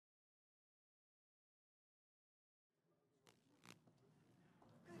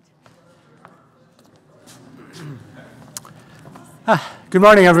Good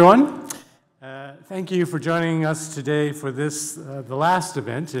morning, everyone. Thank you for joining us today for this, the last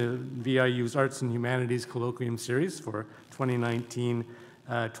event in VIU's Arts and Humanities Colloquium Series for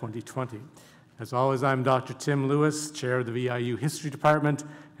 2019-2020. As always, I'm Dr. Tim Lewis, Chair of the VIU History Department,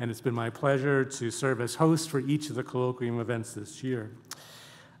 and it's been my pleasure to serve as host for each of the Colloquium events this year.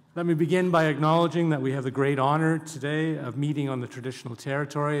 Let me begin by acknowledging that we have the great honor today of meeting on the traditional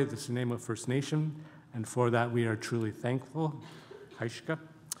territory of the Sunema First Nation, and for that we are truly thankful. Haishka.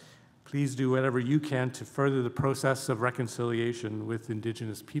 Please do whatever you can to further the process of reconciliation with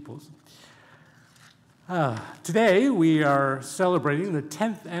Indigenous peoples. Today we are celebrating the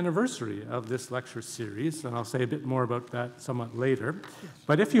 10th anniversary of this lecture series, and I'll say a bit more about that somewhat later.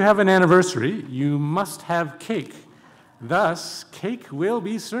 But if you have an anniversary, you must have cake. Thus, cake will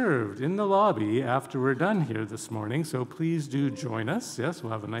be served in the lobby after we're done here this morning, so please do join us. Yes,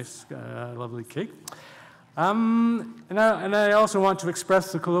 we'll have a nice, lovely cake. And I also want to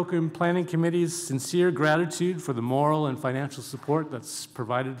express the Colloquium Planning Committee's sincere gratitude for the moral and financial support that's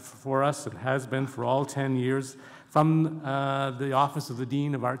provided for us and has been for all 10 years from the Office of the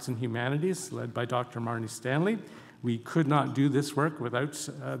Dean of Arts and Humanities, led by Dr. Marnie Stanley. We could not do this work without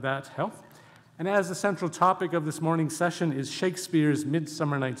that help. And as the central topic of this morning's session is Shakespeare's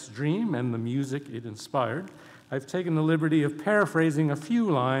Midsummer Night's Dream and the music it inspired, I've taken the liberty of paraphrasing a few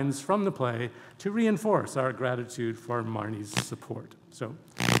lines from the play to reinforce our gratitude for Marnie's support. So,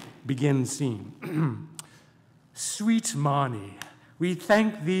 begin scene. Sweet Marnie, we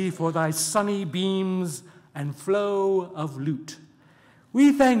thank thee for thy sunny beams and flow of lute.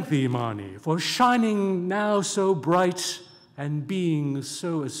 We thank thee, Marnie, for shining now so bright and being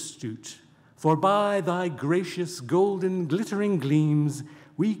so astute. For by thy gracious golden glittering gleams,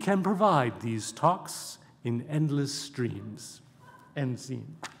 we can provide these talks in endless streams. End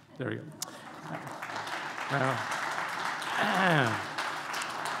scene. There we go.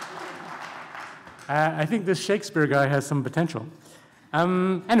 I think this Shakespeare guy has some potential.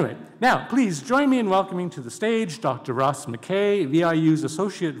 Anyway, now please join me in welcoming to the stage Dr. Ross McKay, VIU's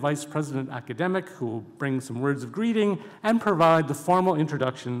Associate Vice President Academic, who will bring some words of greeting and provide the formal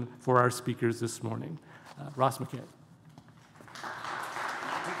introduction for our speakers this morning. Ross McKay.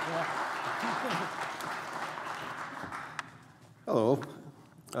 Hello.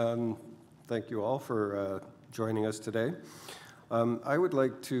 Thank you all for joining us today. I would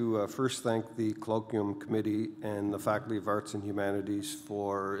like to first thank the Colloquium Committee and the Faculty of Arts and Humanities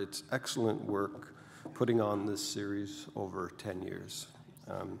for its excellent work putting on this series over 10 years.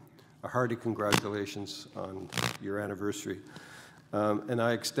 A hearty congratulations on your anniversary. And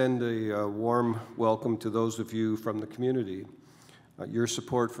I extend a warm welcome to those of you from the community. Your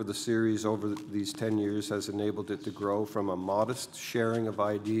support for the series over these 10 years has enabled it to grow from a modest sharing of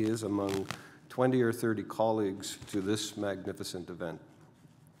ideas among 20 or 30 colleagues to this magnificent event.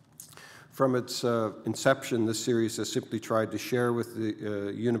 From its inception, this series has simply tried to share with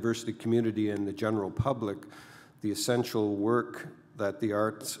the university community and the general public the essential work that the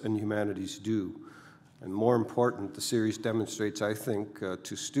arts and humanities do. And more important, the series demonstrates, I think,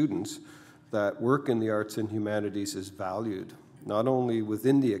 to students that work in the arts and humanities is valued, not only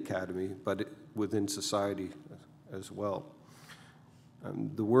within the academy, but within society as well.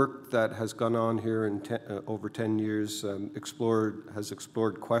 The work that has gone on here in over 10 years has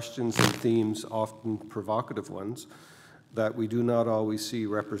explored questions and themes, often provocative ones, that we do not always see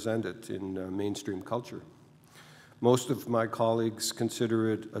represented in mainstream culture. Most of my colleagues consider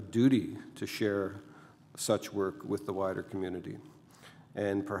it a duty to share such work with the wider community.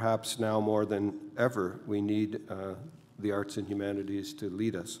 And perhaps now more than ever, we need the arts and humanities to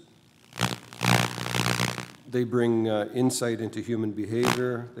lead us. They bring insight into human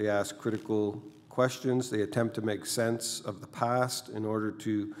behavior, they ask critical questions, they attempt to make sense of the past in order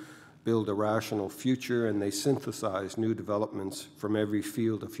to build a rational future, and they synthesize new developments from every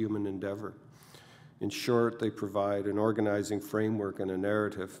field of human endeavor. In short, they provide an organizing framework and a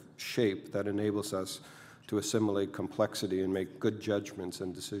narrative shape that enables us to assimilate complexity and make good judgments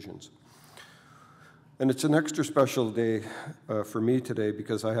and decisions. And it's an extra special day for me today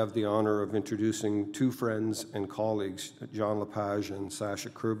because I have the honor of introducing two friends and colleagues, John Lepage and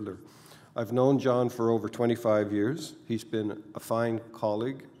Sasha Koerber. I've known John for over 25 years. He's been a fine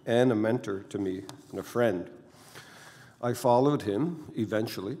colleague and a mentor to me and a friend. I followed him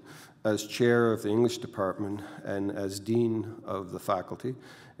eventually as chair of the English department and as dean of the faculty,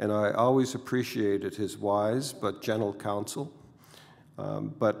 and I always appreciated his wise but gentle counsel.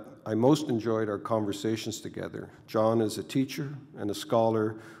 But I most enjoyed our conversations together. John is a teacher and a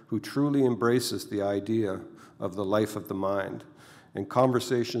scholar who truly embraces the idea of the life of the mind, and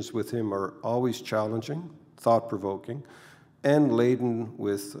conversations with him are always challenging, thought-provoking, and laden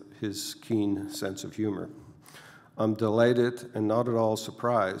with his keen sense of humor. I'm delighted and not at all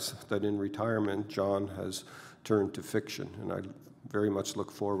surprised that in retirement, John has turned to fiction, and I very much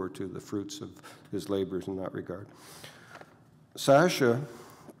look forward to the fruits of his labors in that regard. Sasha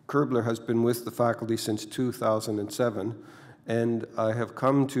Koerber has been with the faculty since 2007, and I have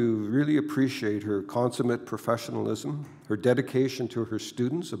come to really appreciate her consummate professionalism, her dedication to her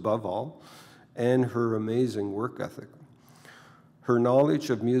students above all, and her amazing work ethic. Her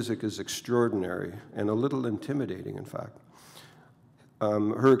knowledge of music is extraordinary and a little intimidating, in fact.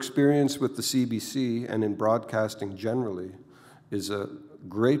 Her experience with the CBC and in broadcasting generally is a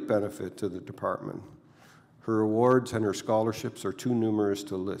great benefit to the department. Her awards and her scholarships are too numerous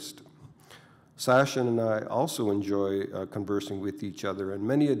to list. Sasha and I also enjoy conversing with each other, and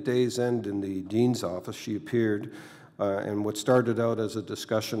many a day's end in the dean's office she appeared, and what started out as a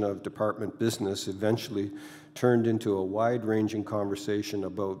discussion of department business eventually turned into a wide-ranging conversation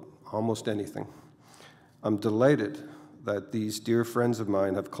about almost anything. I'm delighted that these dear friends of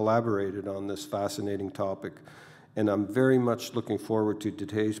mine have collaborated on this fascinating topic, and I'm very much looking forward to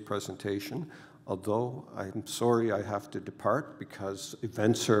today's presentation, although I'm sorry I have to depart because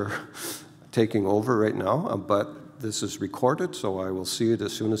events are taking over right now, but this is recorded, so I will see it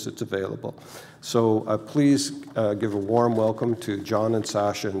as soon as it's available. So please give a warm welcome to John and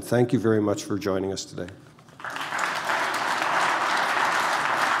Sasha, and thank you very much for joining us today.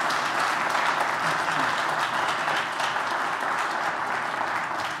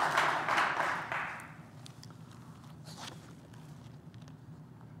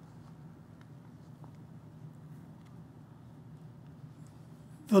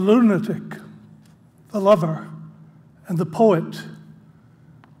 The lunatic, the lover, and the poet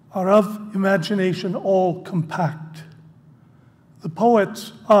are of imagination all compact. The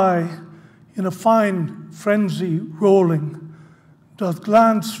poet's eye, in a fine frenzy rolling, doth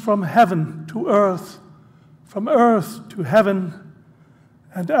glance from heaven to earth, from earth to heaven,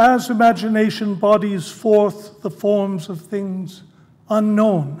 and as imagination bodies forth the forms of things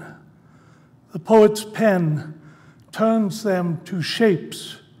unknown, the poet's pen turns them to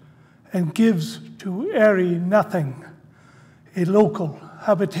shapes and gives to airy nothing a local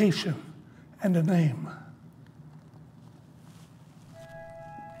habitation and a name.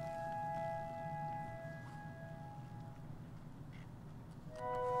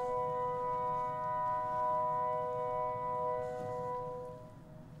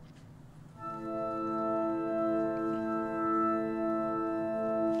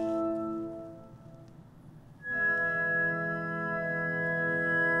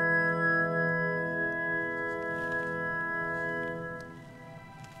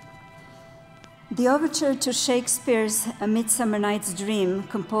 The overture to Shakespeare's A Midsummer Night's Dream,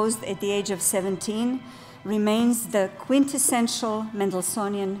 composed at the age of 17, remains the quintessential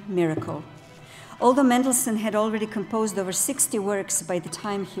Mendelssohnian miracle. Although Mendelssohn had already composed over 60 works by the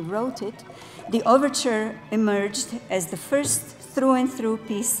time he wrote it, the overture emerged as the first through-and-through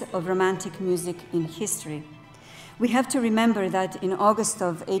piece of romantic music in history. We have to remember that in August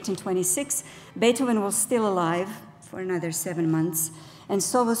of 1826, Beethoven was still alive for another 7 months, and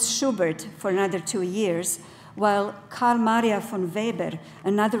so was Schubert for another 2 years, while Carl Maria von Weber,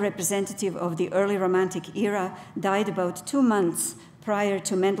 another representative of the early Romantic era, died about 2 months prior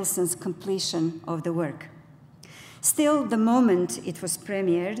to Mendelssohn's completion of the work. Still, the moment it was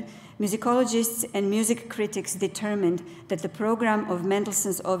premiered, musicologists and music critics determined that the program of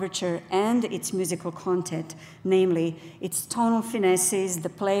Mendelssohn's overture and its musical content, namely its tonal finesses, the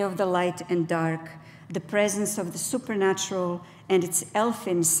play of the light and dark, the presence of the supernatural, and its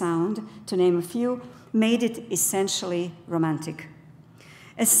elfin sound, to name a few, made it essentially romantic.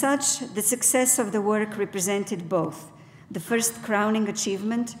 As such, the success of the work represented both the first crowning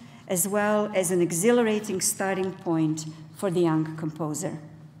achievement as well as an exhilarating starting point for the young composer.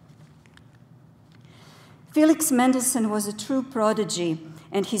 Felix Mendelssohn was a true prodigy,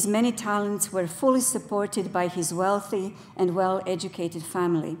 and his many talents were fully supported by his wealthy and well-educated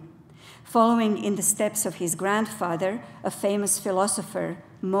family. Following in the steps of his grandfather, a famous philosopher,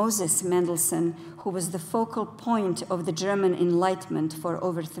 Moses Mendelssohn, who was the focal point of the German Enlightenment for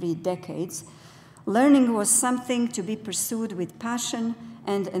over 3 decades, learning was something to be pursued with passion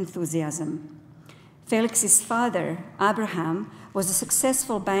and enthusiasm. Felix's father, Abraham, was a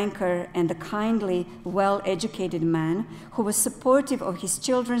successful banker and a kindly, well-educated man who was supportive of his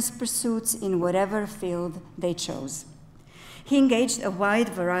children's pursuits in whatever field they chose. He engaged a wide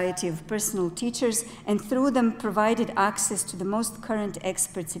variety of personal teachers and through them provided access to the most current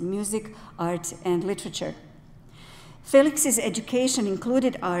experts in music, art, and literature. Felix's education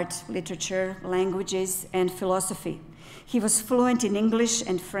included art, literature, languages, and philosophy. He was fluent in English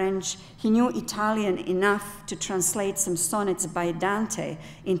and French. He knew Italian enough to translate some sonnets by Dante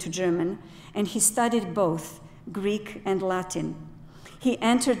into German, and he studied both Greek and Latin. He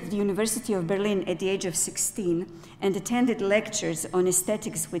entered the University of Berlin at the age of 16 and attended lectures on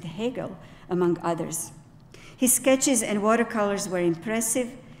aesthetics with Hegel, among others. His sketches and watercolors were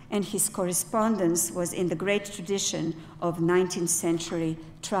impressive, and his correspondence was in the great tradition of 19th century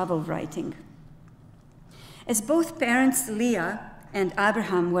travel writing. As both parents, Leah and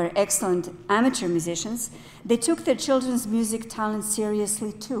Abraham, were excellent amateur musicians, they took their children's music talent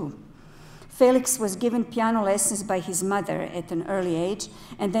seriously too. Felix was given piano lessons by his mother at an early age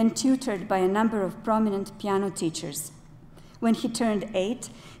and then tutored by a number of prominent piano teachers. When he turned 8,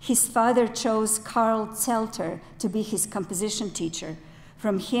 his father chose Karl Zelter to be his composition teacher.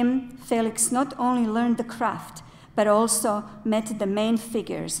 From him, Felix not only learned the craft, but also met the main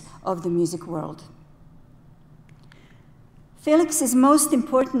figures of the music world. Felix's most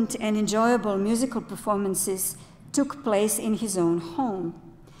important and enjoyable musical performances took place in his own home,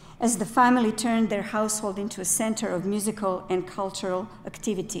 as the family turned their household into a center of musical and cultural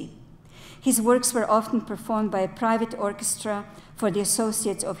activity. His works were often performed by a private orchestra for the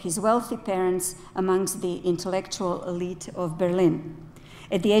associates of his wealthy parents amongst the intellectual elite of Berlin.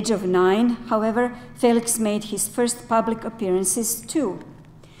 At the age of 9, however, Felix made his first public appearances too.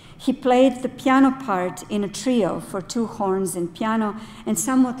 He played the piano part in a trio for 2 horns and piano, and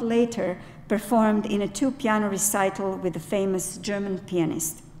somewhat later performed in a 2-piano recital with the famous German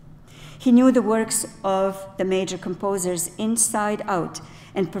pianist. He knew the works of the major composers inside out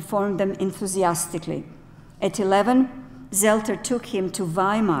and performed them enthusiastically. At 11, Zelter took him to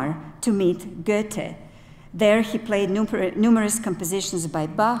Weimar to meet Goethe. There he played numerous compositions by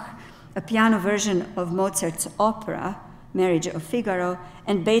Bach, a piano version of Mozart's opera, Marriage of Figaro,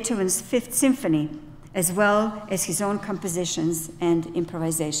 and Beethoven's 5th Symphony, as well as his own compositions and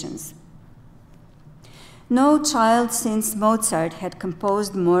improvisations. No child since Mozart had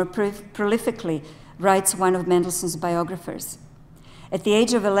composed more prolifically, writes one of Mendelssohn's biographers. At the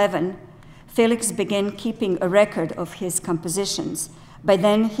age of 11, Felix began keeping a record of his compositions. By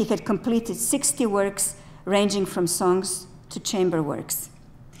then, he had completed 60 works, ranging from songs to chamber works.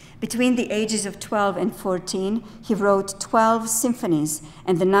 Between the ages of 12 and 14, he wrote 12 symphonies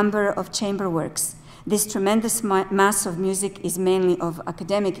and the number of chamber works. This tremendous mass of music is mainly of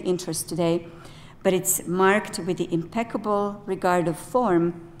academic interest today, but it's marked with the impeccable regard of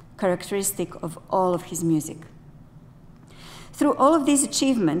form characteristic of all of his music. Through all of these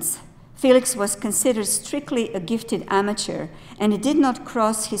achievements, Felix was considered strictly a gifted amateur, and it did not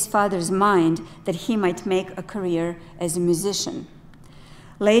cross his father's mind that he might make a career as a musician.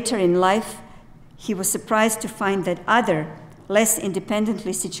 Later in life, he was surprised to find that other, less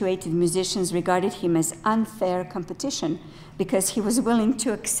independently situated musicians regarded him as unfair competition because he was willing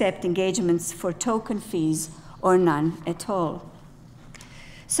to accept engagements for token fees or none at all.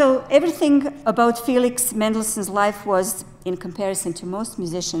 So everything about Felix Mendelssohn's life was, in comparison to most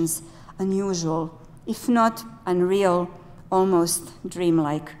musicians, unusual, if not unreal, almost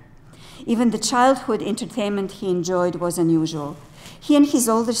dreamlike. Even the childhood entertainment he enjoyed was unusual. He and his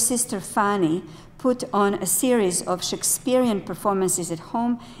older sister, Fanny, put on a series of Shakespearean performances at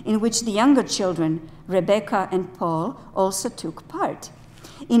home in which the younger children, Rebecca and Paul, also took part.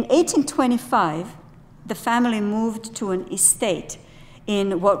 In 1825, the family moved to an estate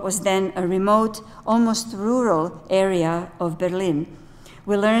in what was then a remote, almost rural area of Berlin.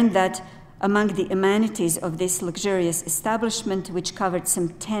 We learned that among the amenities of this luxurious establishment, which covered some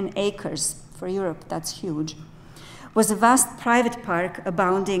 10 acres, for Europe that's huge, was a vast private park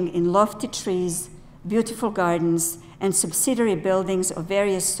abounding in lofty trees, beautiful gardens, and subsidiary buildings of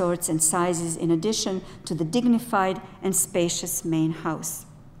various sorts and sizes, in addition to the dignified and spacious main house.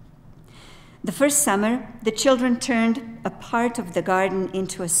 The first summer, the children turned a part of the garden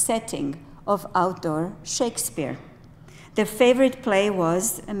into a setting of outdoor Shakespeare. Their favorite play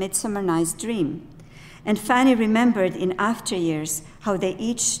was A Midsummer Night's Dream, and Fanny remembered in after years how they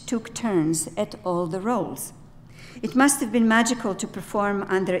each took turns at all the roles. It must have been magical to perform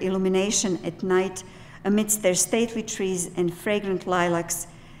under illumination at night amidst their stately trees and fragrant lilacs,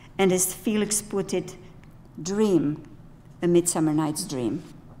 and as Felix put it, dream A Midsummer Night's Dream.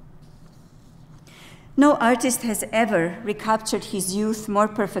 No artist has ever recaptured his youth more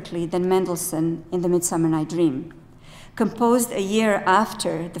perfectly than Mendelssohn in The Midsummer Night's Dream. Composed a year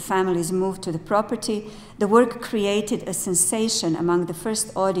after the family's move to the property, the work created a sensation among the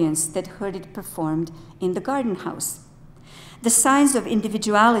first audience that heard it performed in the garden house. The signs of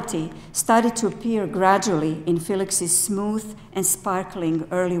individuality started to appear gradually in Felix's smooth and sparkling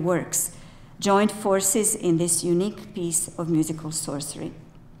early works. joined forces in this unique piece of musical sorcery.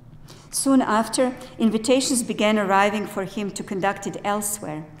 Soon after, invitations began arriving for him to conduct it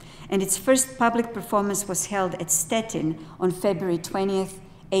elsewhere, and its first public performance was held at Stettin on February 20th,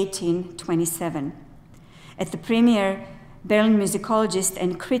 1827. At the premiere, Berlin musicologist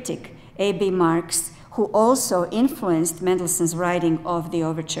and critic A.B. Marx, who also influenced Mendelssohn's writing of the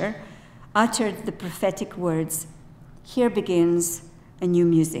overture, uttered the prophetic words, "Here begins a new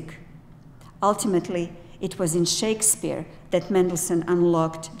music." Ultimately, it was in Shakespeare that Mendelssohn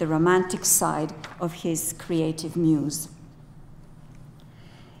unlocked the romantic side of his creative muse.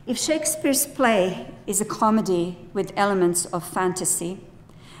 If Shakespeare's play is a comedy with elements of fantasy,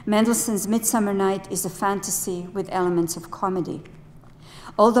 Mendelssohn's Midsummer Night is a fantasy with elements of comedy.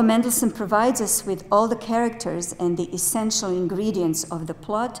 Although Mendelssohn provides us with all the characters and the essential ingredients of the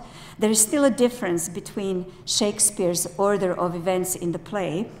plot, there is still a difference between Shakespeare's order of events in the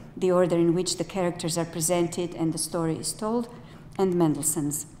play, the order in which the characters are presented and the story is told, and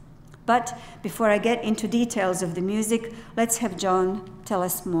Mendelssohn's. But before I get into details of the music, let's have John tell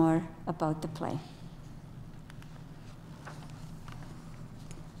us more about the play.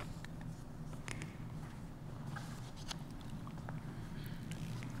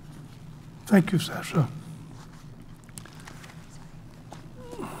 Thank you, Sasha.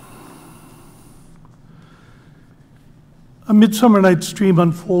 A Midsummer Night's Dream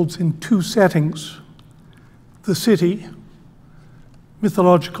unfolds in two settings: the city,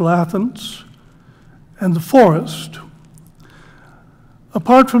 mythological Athens, and the forest.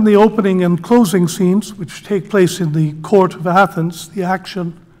 Apart from the opening and closing scenes, which take place in the court of Athens, the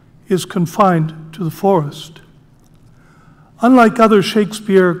action is confined to the forest. Unlike other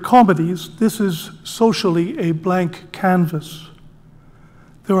Shakespeare comedies, this is socially a blank canvas.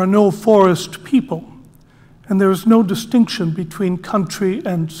 There are no forest people, and there is no distinction between country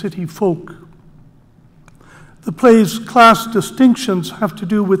and city folk. The play's class distinctions have to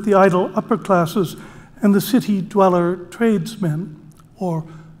do with the idle upper classes and the city dweller tradesmen, or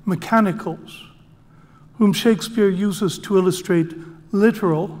mechanicals, whom Shakespeare uses to illustrate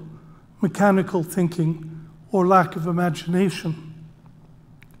literal, mechanical thinking or lack of imagination.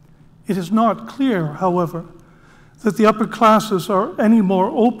 It is not clear, however, that the upper classes are any more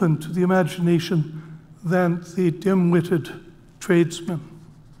open to the imagination than the dim-witted tradesmen.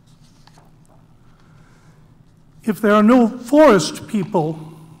 If there are no forest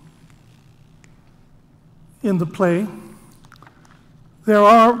people in the play, there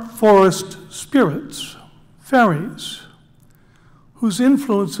are forest spirits, fairies, whose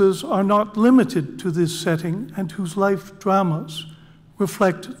influences are not limited to this setting and whose life dramas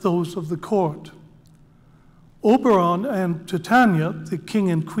reflect those of the court. Oberon and Titania, the king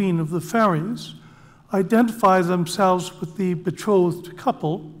and queen of the fairies, identify themselves with the betrothed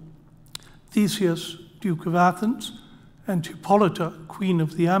couple, Theseus, Duke of Athens, and Hippolyta, Queen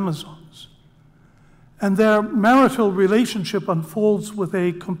of the Amazons. And their marital relationship unfolds with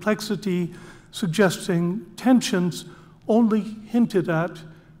a complexity suggesting tensions only hinted at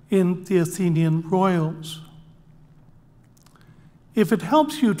in the Athenian royals. If it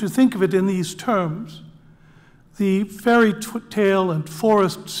helps you to think of it in these terms, the fairy tale and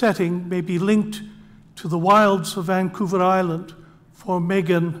forest setting may be linked to the wilds of Vancouver Island for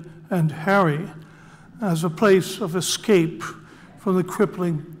Meghan and Harry as a place of escape from the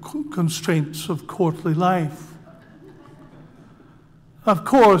crippling constraints of courtly life. Of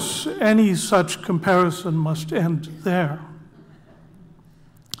course, any such comparison must end there.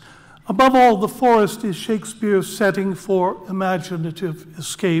 Above all, the forest is Shakespeare's setting for imaginative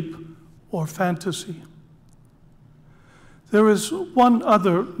escape or fantasy. There is one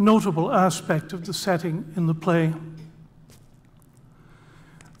other notable aspect of the setting in the play.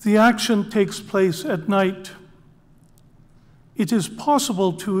 The action takes place at night. It is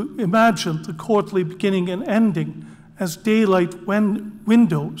possible to imagine the courtly beginning and ending as daylight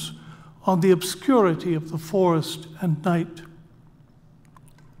windows on the obscurity of the forest and night.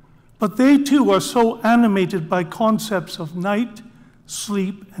 But they too are so animated by concepts of night,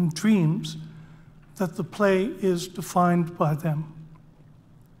 sleep, and dreams that the play is defined by them.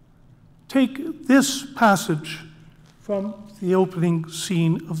 Take this passage from the opening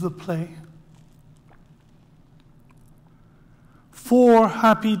scene of the play. 4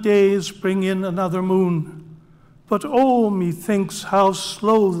 happy days bring in another moon, but oh, methinks how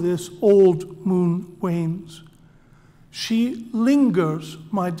slow this old moon wanes. She lingers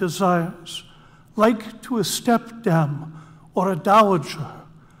my desires, like to a stepdam or a dowager,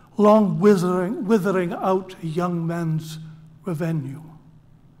 long withering out a young man's revenue.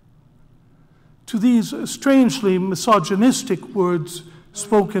 To these strangely misogynistic words,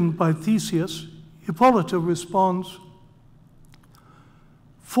 spoken by Theseus, Hippolyta responds,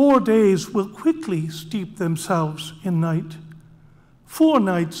 4 days will quickly steep themselves in night. 4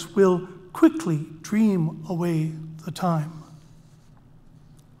 nights will quickly dream away the time.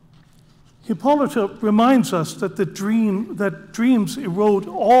 Hippolyta reminds us that dreams erode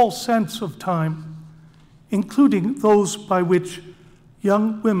all sense of time, including those by which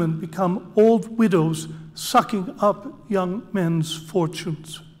young women become old widows sucking up young men's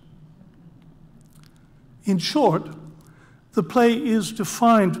fortunes. In short, the play is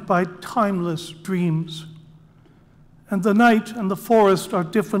defined by timeless dreams, and the night and the forest are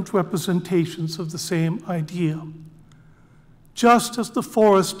different representations of the same idea. Just as the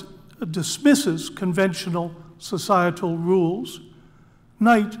forest dismisses conventional societal rules,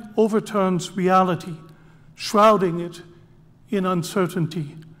 night overturns reality, shrouding it in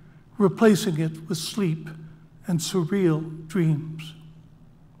uncertainty, replacing it with sleep and surreal dreams.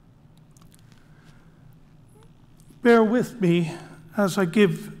 Bear with me as I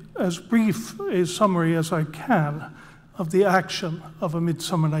give as brief a summary as I can of the action of A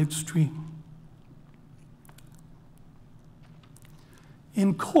Midsummer Night's Dream.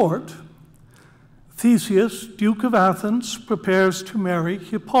 In court, Theseus, Duke of Athens, prepares to marry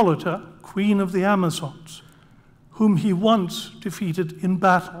Hippolyta, Queen of the Amazons, whom he once defeated in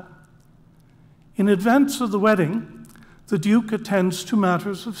battle. In advance of the wedding, the Duke attends to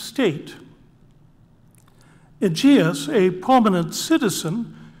matters of state. Aegeus, a prominent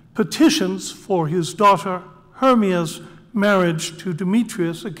citizen, petitions for his daughter Hermia's marriage to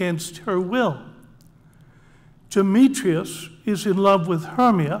Demetrius against her will. Demetrius is in love with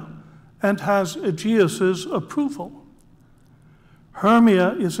Hermia and has Aegeus's approval.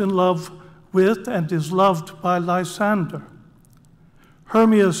 Hermia is in love with and is loved by Lysander.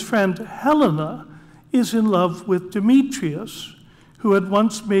 Hermia's friend Helena is in love with Demetrius, who had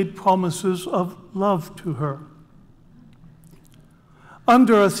once made promises of love to her.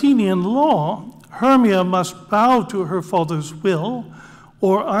 Under Athenian law, Hermia must bow to her father's will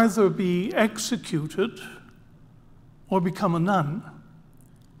or either be executed or become a nun.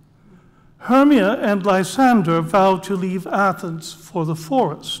 Hermia and Lysander vow to leave Athens for the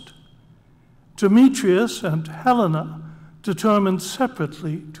forest. Demetrius and Helena determine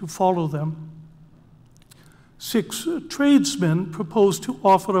separately to follow them. 6 tradesmen propose to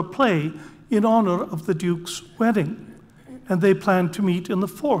offer a play in honor of the Duke's wedding, and they plan to meet in the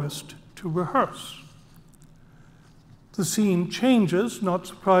forest to rehearse. The scene changes, not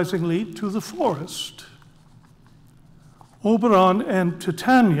surprisingly, to the forest. Oberon and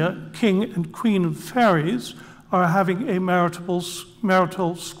Titania, king and queen of fairies, are having a marital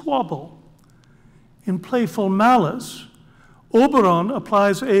squabble. In playful malice, Oberon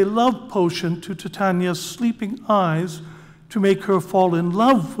applies a love potion to Titania's sleeping eyes to make her fall in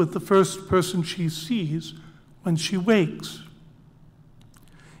love with the first person she sees when she wakes.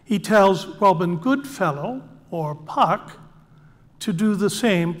 He tells Robin Goodfellow, or Puck, to do the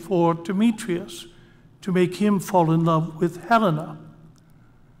same for Demetrius, to make him fall in love with Helena.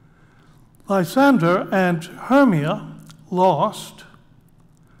 Lysander and Hermia, lost,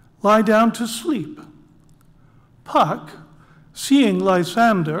 lie down to sleep. Puck, seeing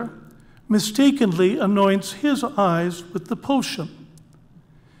Lysander, mistakenly anoints his eyes with the potion.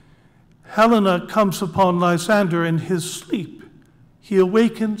 Helena comes upon Lysander in his sleep. He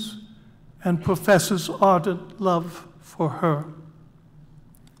awakens and professes ardent love for her.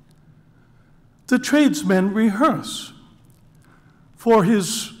 The tradesmen rehearse. For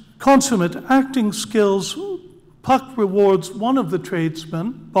his consummate acting skills, Puck rewards one of the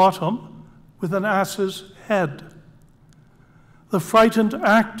tradesmen, Bottom, with an ass's head. The frightened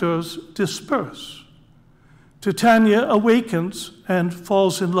actors disperse. Titania awakens and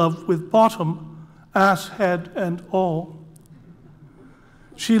falls in love with Bottom, ass head and all.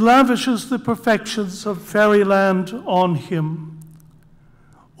 She lavishes the perfections of fairyland on him.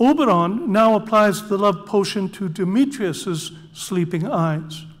 Oberon now applies the love potion to Demetrius's sleeping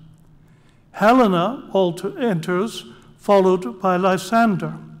eyes. Helena enters, followed by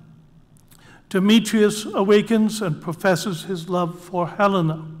Lysander. Demetrius awakens and professes his love for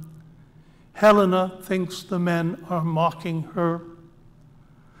Helena. Helena thinks the men are mocking her.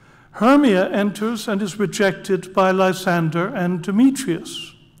 Hermia enters and is rejected by Lysander and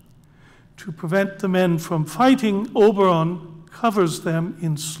Demetrius. To prevent the men from fighting, Oberon covers them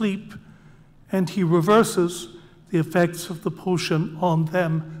in sleep, and he reverses the effects of the potion on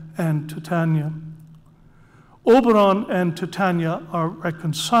them and Titania. Oberon and Titania are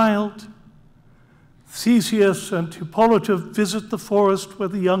reconciled. Theseus and Hippolyta visit the forest where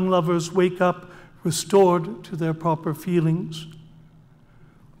the young lovers wake up, restored to their proper feelings.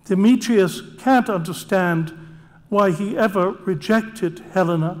 Demetrius can't understand why he ever rejected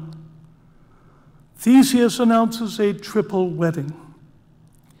Helena. Theseus announces a triple wedding.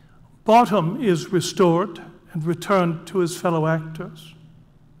 Bottom is restored and returned to his fellow actors.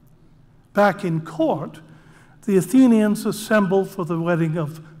 Back in court, the Athenians assemble for the wedding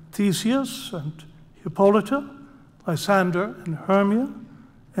of Theseus and Hippolyta, Lysander and Hermia,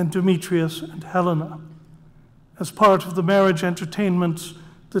 and Demetrius and Helena. As part of the marriage entertainments,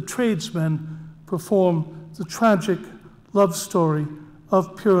 the tradesmen perform the tragic love story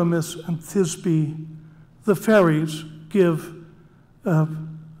of Pyramus and Thisbe. The fairies give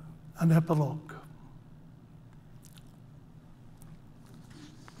an epilogue.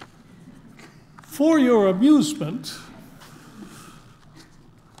 For your amusement,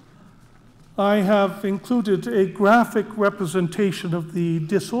 I have included a graphic representation of the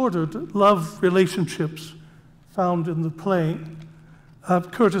disordered love relationships found in the play,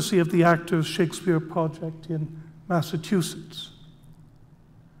 courtesy of the Actors Shakespeare Project in Massachusetts.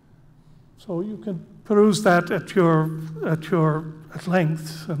 So you can peruse that at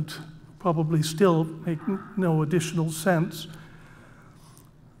length and probably still make no additional sense.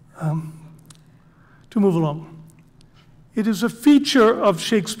 To move along. It is a feature of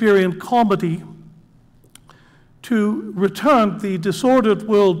Shakespearean comedy to return the disordered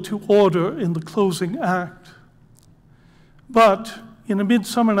world to order in the closing act. But in A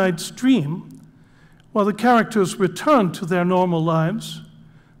Midsummer Night's Dream, while the characters return to their normal lives,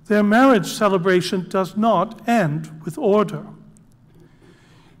 their marriage celebration does not end with order.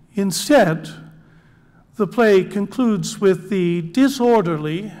 Instead, the play concludes with the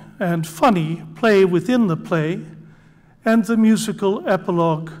disorderly and funny play within the play and the musical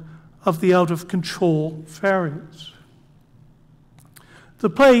epilogue of the out-of-control fairies. The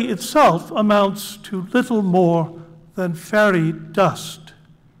play itself amounts to little more than fairy dust.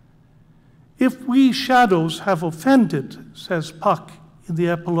 If we shadows have offended, says Puck in the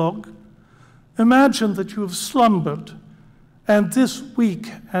epilogue, imagine that you have slumbered, and this weak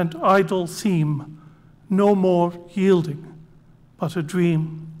and idle theme no more yielding, but a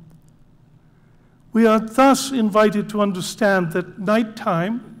dream. We are thus invited to understand that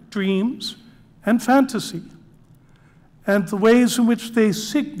nighttime, dreams, and fantasy, and the ways in which they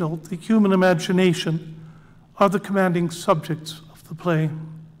signal the human imagination, are the commanding subjects of the play.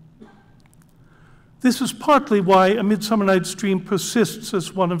 This is partly why A Midsummer Night's Dream persists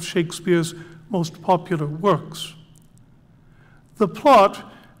as one of Shakespeare's most popular works. The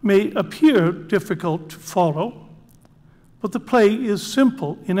plot may appear difficult to follow, but the play is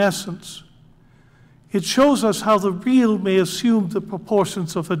simple in essence. It shows us how the real may assume the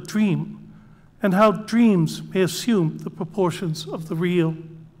proportions of a dream, and how dreams may assume the proportions of the real.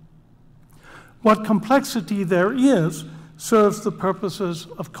 What complexity there is serves the purposes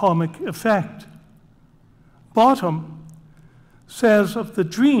of comic effect. Bottom says of the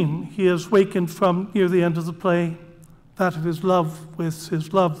dream he has wakened from near the end of the play, that of his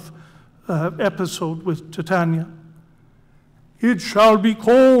love episode with Titania. It shall be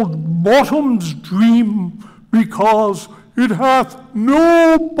called Bottom's dream, because it hath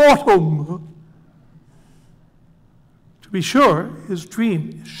no bottom. To be sure, his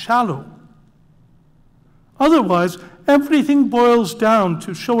dream is shallow. Otherwise, everything boils down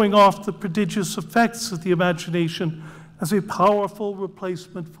to showing off the prodigious effects of the imagination as a powerful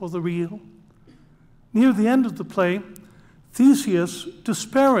replacement for the real. Near the end of the play, Theseus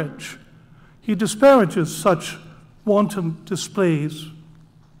disparages such wanton displays.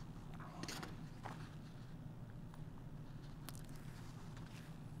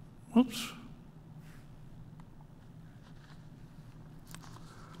 Oops.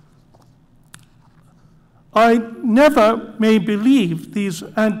 I never may believe these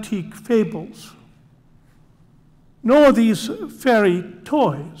antique fables, nor these fairy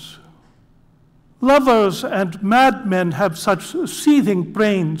toys. Lovers and madmen have such seething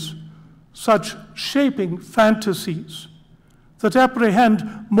brains, such shaping fantasies, that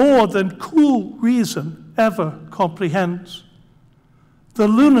apprehend more than cool reason ever comprehends. The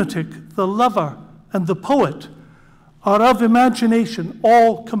lunatic, the lover, and the poet are of imagination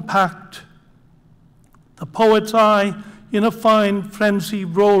all compact. The poet's eye, in a fine frenzy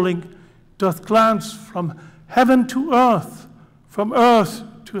rolling, doth glance from heaven to earth, from earth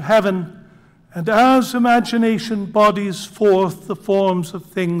to heaven, and as imagination bodies forth the forms of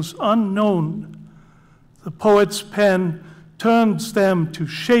things unknown, the poet's pen turns them to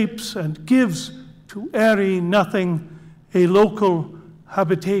shapes and gives to airy nothing a local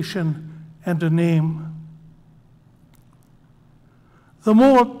habitation and a name. The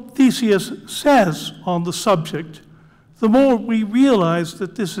more Theseus says on the subject, the more we realize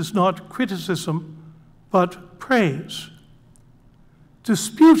that this is not criticism, but praise.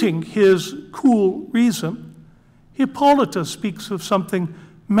 Disputing his cool reason, Hippolyta speaks of something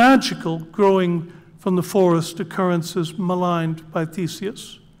magical growing from the forest occurrences maligned by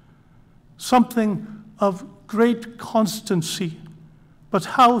Theseus, something of great constancy, but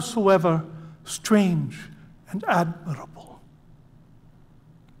howsoever strange and admirable.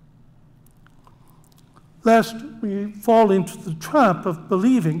 Lest we fall into the trap of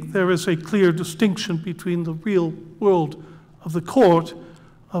believing there is a clear distinction between the real world of the court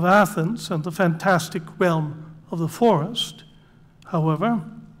of Athens and the fantastic realm of the forest, however,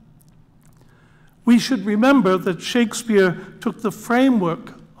 we should remember that Shakespeare took the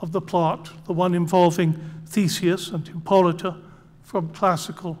framework of the plot, the one involving Theseus and Hippolyta, from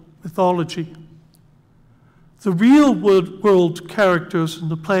classical mythology. The real world characters in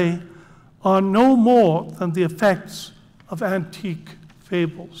the play are no more than the effects of antique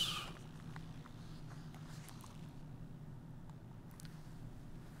fables.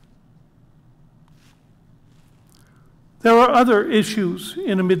 There are other issues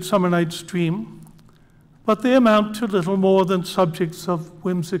in A Midsummer Night's Dream, but they amount to little more than subjects of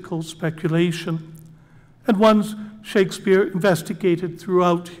whimsical speculation, and ones Shakespeare investigated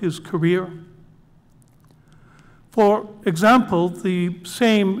throughout his career. For example, the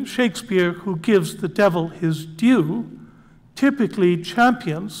same Shakespeare who gives the devil his due typically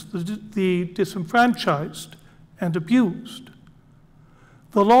champions the disenfranchised and abused.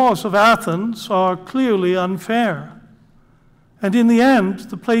 The laws of Athens are clearly unfair, and in the end,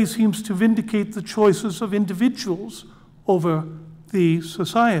 the play seems to vindicate the choices of individuals over the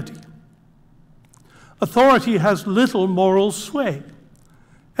society. Authority has little moral sway,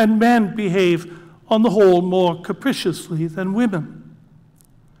 and men behave on the whole more capriciously than women.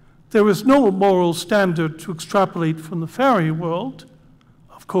 There is no moral standard to extrapolate from the fairy world,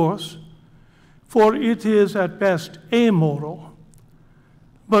 of course, for it is at best amoral.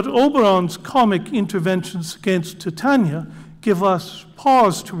 But Oberon's comic interventions against Titania give us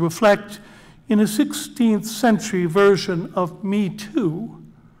pause to reflect in a 16th century version of Me Too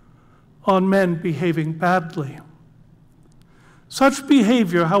on men behaving badly. Such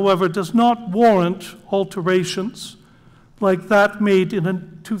behavior, however, does not warrant alterations like that made in a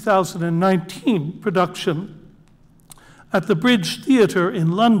 2019 production at the Bridge Theatre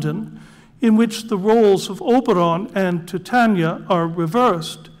in London, in which the roles of Oberon and Titania are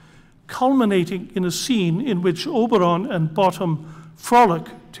reversed, culminating in a scene in which Oberon and Bottom frolic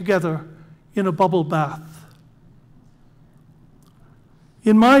together in a bubble bath.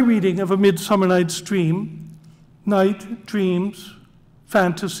 In my reading of A Midsummer Night's Dream, night, dreams,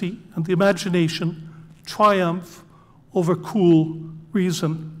 fantasy, and the imagination triumph over cool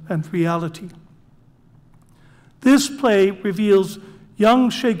reason and reality. This play reveals young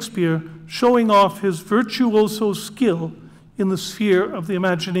Shakespeare showing off his virtuoso skill in the sphere of the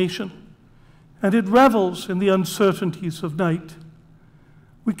imagination, and it revels in the uncertainties of night.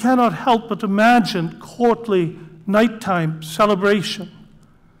 We cannot help but imagine courtly nighttime celebration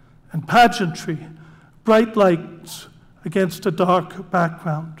and pageantry, bright lights against a dark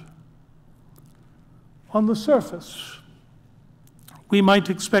background. On the surface, we might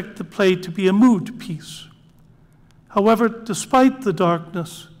expect the play to be a mood piece. However, despite the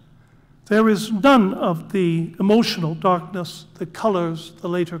darkness, there is none of the emotional darkness that colors the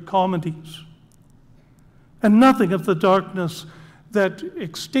later comedies, and nothing of the darkness that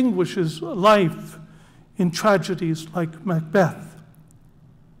extinguishes life in tragedies like Macbeth.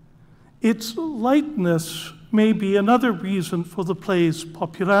 Its lightness may be another reason for the play's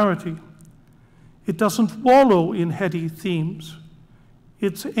popularity. It doesn't wallow in heady themes.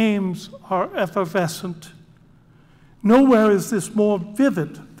 Its aims are effervescent. Nowhere is this more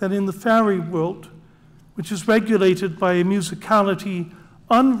vivid than in the fairy world, which is regulated by a musicality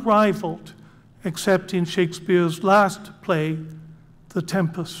unrivaled except in Shakespeare's last play, The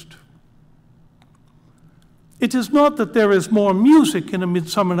Tempest. It is not that there is more music in A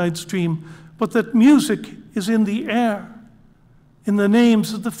Midsummer Night's Dream, but that music is in the air, in the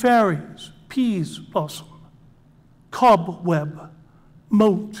names of the fairies, peas blossom, cobweb,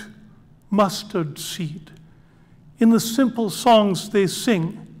 moat, mustard seed, in the simple songs they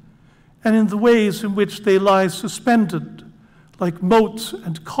sing, and in the ways in which they lie suspended, like motes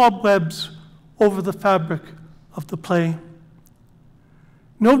and cobwebs over the fabric of the play.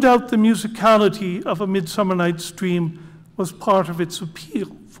 No doubt the musicality of A Midsummer Night's Dream was part of its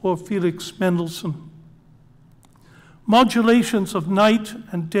appeal for Felix Mendelssohn. Modulations of night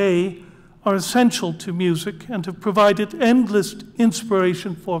and day are essential to music and have provided endless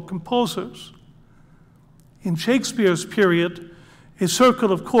inspiration for composers. In Shakespeare's period, a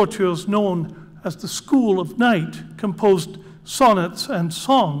circle of courtiers known as the School of Night composed sonnets and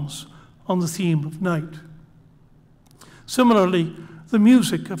songs on the theme of night. Similarly, the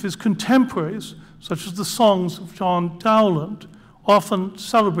music of his contemporaries, such as the songs of John Dowland, often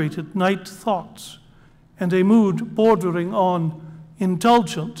celebrated night thoughts and a mood bordering on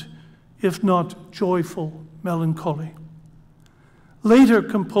indulgent, if not joyful, melancholy. Later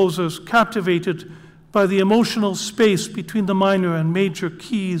composers, captivated by the emotional space between the minor and major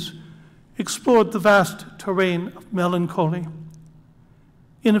keys, explored the vast terrain of melancholy.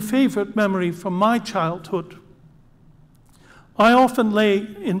 In a favorite memory from my childhood, I often lay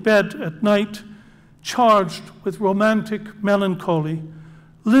in bed at night, charged with romantic melancholy,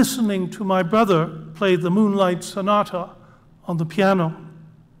 listening to my brother play the Moonlight Sonata on the piano.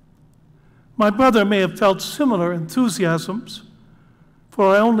 My brother may have felt similar enthusiasms,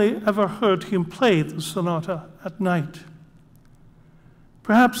 for I only ever heard him play the sonata at night.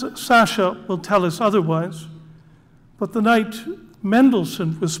 Perhaps Sasha will tell us otherwise, but the night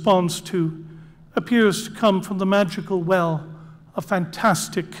Mendelssohn responds to appears to come from the magical well of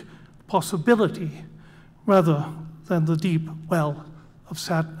fantastic possibility rather than the deep well of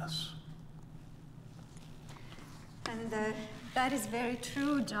sadness. And that is very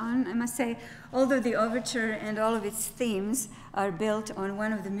true, John. I must say, although the overture and all of its themes are built on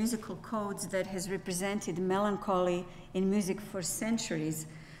one of the musical codes that has represented melancholy in music for centuries,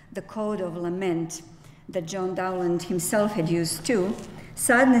 the code of lament that John Dowland himself had used too,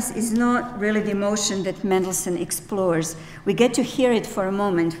 sadness is not really the emotion that Mendelssohn explores. We get to hear it for a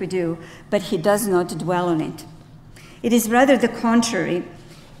moment, we do, but he does not dwell on it. It is rather the contrary.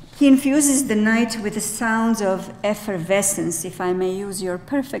 He infuses the night with the sounds of effervescence, if I may use your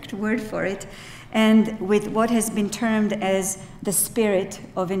perfect word for it, and with what has been termed as the spirit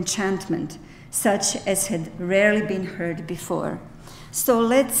of enchantment, such as had rarely been heard before. So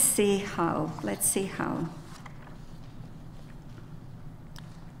let's see how.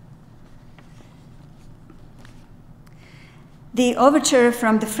 The overture,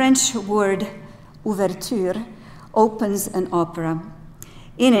 from the French word ouverture, opens an opera.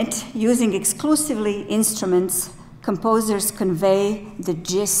 In it, using exclusively instruments, composers convey the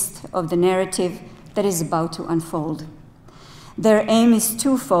gist of the narrative that is about to unfold. Their aim is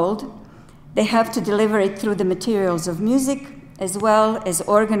twofold. They have to deliver it through the materials of music, as well as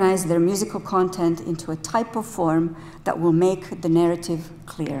organize their musical content into a type of form that will make the narrative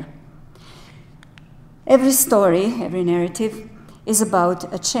clear. Every story, every narrative, is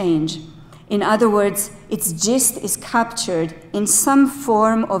about a change. In other words, its gist is captured in some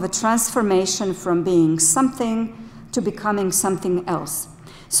form of a transformation from being something to becoming something else.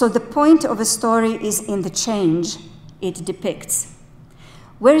 So the point of a story is in the change it depicts.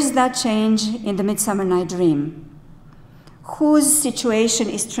 Where is that change in the Midsummer Night's Dream? Whose situation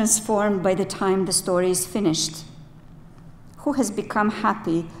is transformed by the time the story is finished? Who has become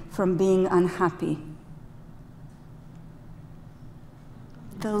happy from being unhappy?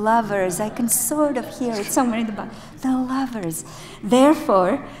 The lovers. I can sort of hear it somewhere in the back. The lovers.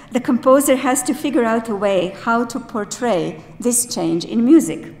 Therefore, the composer has to figure out a way how to portray this change in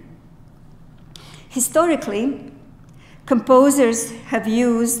music. Historically, composers have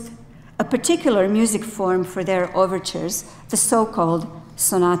used a particular music form for their overtures, the so-called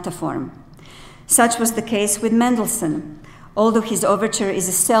sonata form. Such was the case with Mendelssohn. Although his overture is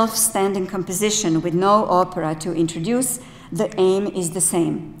a self-standing composition with no opera to introduce, the aim is the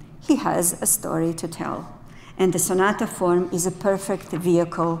same. He has a story to tell, and the sonata form is a perfect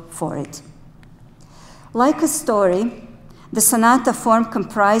vehicle for it. Like a story, the sonata form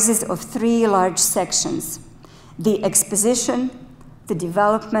comprises of three large sections: the exposition, the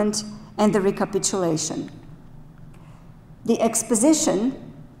development, and the recapitulation. The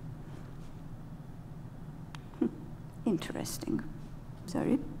exposition, interesting,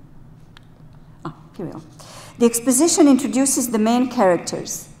 sorry. Here we go. The exposition introduces the main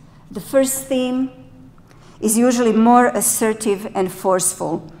characters. The first theme is usually more assertive and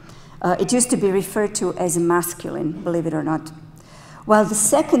forceful. It used to be referred to as masculine, believe it or not. While the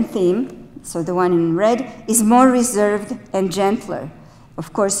second theme, so the one in red, is more reserved and gentler.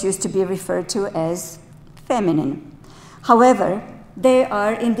 Of course, used to be referred to as feminine. However, they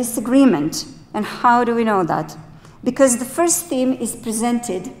are in disagreement. And how do we know that? Because the first theme is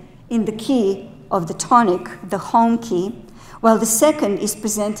presented in the key of the tonic, the home key, while the second is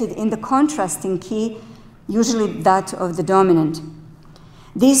presented in the contrasting key, usually that of the dominant.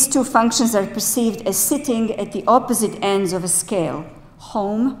 These two functions are perceived as sitting at the opposite ends of a scale: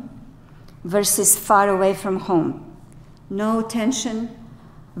 home versus far away from home, no tension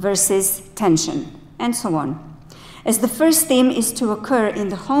versus tension, and so on. As the first theme is to occur in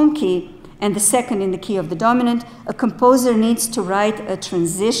the home key and the second in the key of the dominant, a composer needs to write a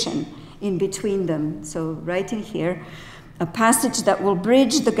transition in between them. So right in here, a passage that will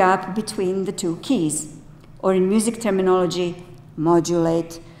bridge the gap between the two keys, or in music terminology,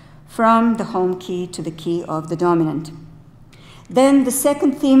 modulate from the home key to the key of the dominant. Then the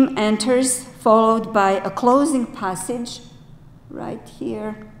second theme enters, followed by a closing passage right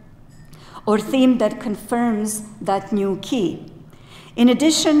here, or theme that confirms that new key. In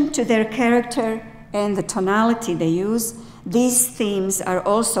addition to their character and the tonality they use, these themes are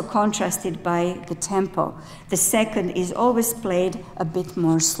also contrasted by the tempo. The second is always played a bit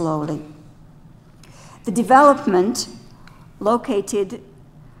more slowly. The development, located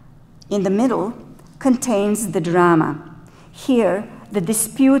in the middle, contains the drama. Here, the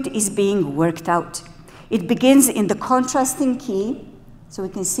dispute is being worked out. It begins in the contrasting key, so we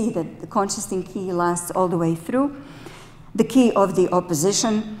can see that the contrasting key lasts all the way through, the key of the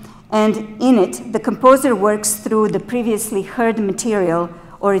opposition, and in it, the composer works through the previously heard material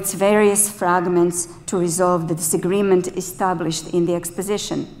or its various fragments to resolve the disagreement established in the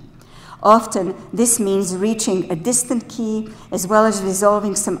exposition. Often, this means reaching a distant key as well as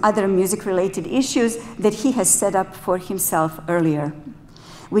resolving some other music-related issues that he has set up for himself earlier.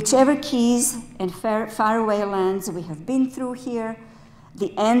 Whichever keys and faraway lands we have been through here,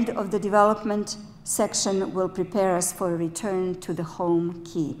 the end of the development section will prepare us for a return to the home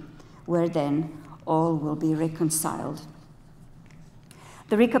key, where then all will be reconciled.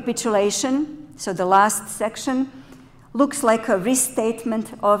 The recapitulation, so the last section, looks like a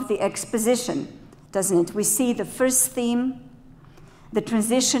restatement of the exposition, doesn't it? We see the first theme, the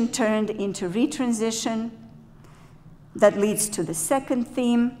transition turned into retransition, that leads to the second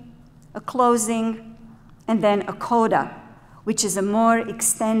theme, a closing, and then a coda, which is a more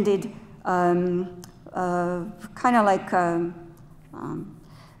extended, kind of like a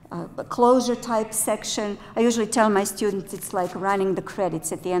closure type section. I usually tell my students it's like running the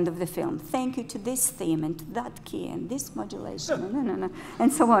credits at the end of the film. Thank you to this theme and to that key and this modulation,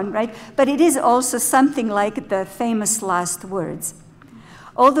 and so on, right? But it is also something like the famous last words.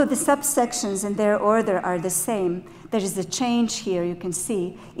 Although the subsections and their order are the same, there is a change here, you can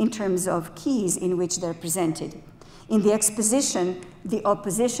see, in terms of keys in which they're presented. In the exposition, the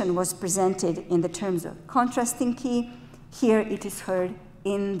opposition was presented in the terms of contrasting key. Here it is heard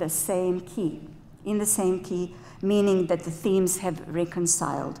in the same key, meaning that the themes have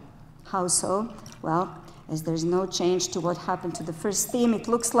reconciled. How so? Well, as there's no change to what happened to the first theme, it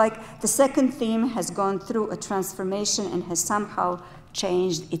looks like the second theme has gone through a transformation and has somehow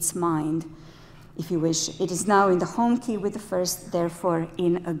changed its mind, if you wish. It is now in the home key with the first, therefore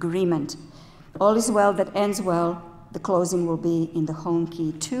in agreement. All is well that ends well. The closing will be in the home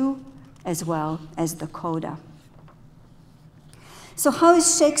key too, as well as the coda. So how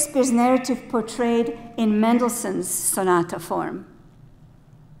is Shakespeare's narrative portrayed in Mendelssohn's sonata form?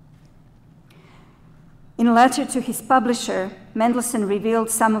 In a letter to his publisher, Mendelssohn revealed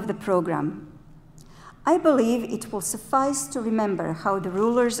some of the program. I believe it will suffice to remember how the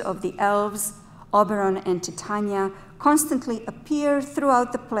rulers of the elves, Oberon and Titania, constantly appear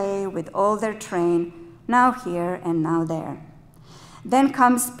throughout the play with all their train, now here and now there. Then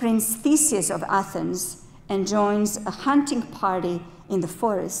comes Prince Theseus of Athens and joins a hunting party in the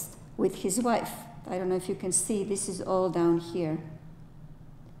forest with his wife. I don't know if you can see, this is all down here.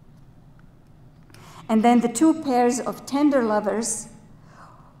 And then the two pairs of tender lovers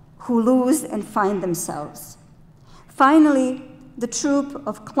who lose and find themselves. Finally, the troupe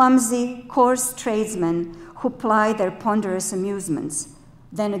of clumsy, coarse tradesmen who ply their ponderous amusements.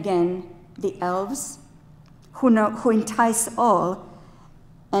 Then again, the elves who entice all,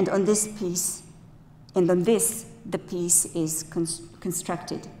 and on this, the piece is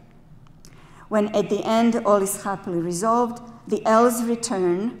constructed. When at the end all is happily resolved, the elves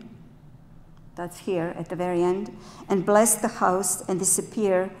return, that's here at the very end, and bless the house and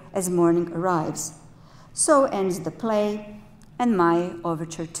disappear as morning arrives. So ends the play, and my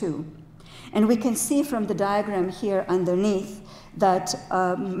overture too. And we can see from the diagram here underneath that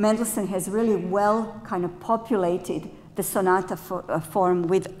Mendelssohn has really well kind of populated the sonata form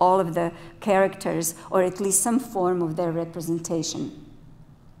with all of the characters, or at least some form of their representation.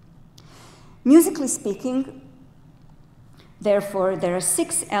 Musically speaking, therefore, there are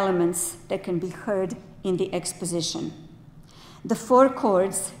 6 elements that can be heard in the exposition. The 4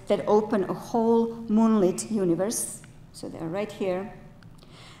 chords that open a whole moonlit universe, so they're right here.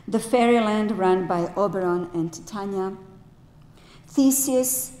 The fairyland run by Oberon and Titania.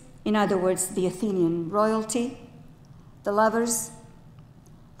 Theseus, in other words, the Athenian royalty. The lovers,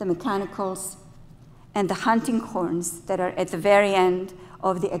 the mechanicals, and the hunting horns that are at the very end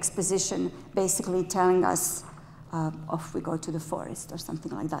of the exposition, basically telling us off we go to the forest or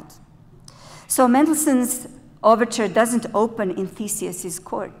something like that. So Mendelssohn's Overture doesn't open in Theseus's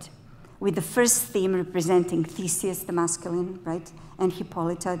court, with the first theme representing Theseus, the masculine, right, and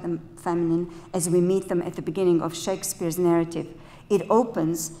Hippolyta, the feminine, as we meet them at the beginning of Shakespeare's narrative. It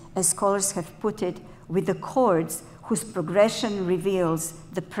opens, as scholars have put it, with the chords whose progression reveals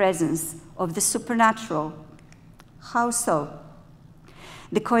the presence of the supernatural. How so?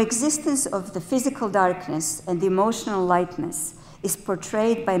 The coexistence of the physical darkness and the emotional lightness is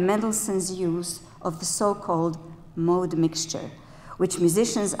portrayed by Mendelssohn's use of the so-called mode mixture, which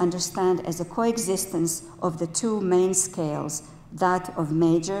musicians understand as a coexistence of the two main scales, that of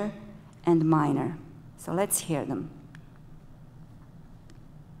major and minor. So let's hear them.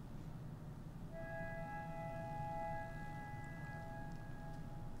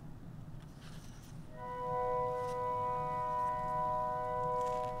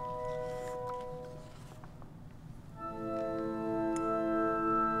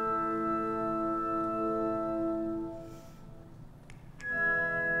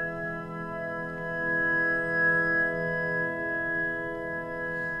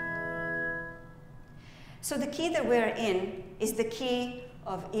 So the key that we're in is the key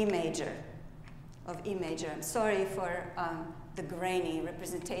of E major, I'm sorry for the grainy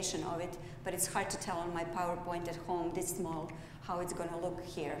representation of it, but it's hard to tell on my PowerPoint at home, this small, how it's going to look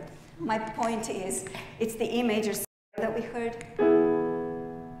here. My point is, it's the E major that we heard.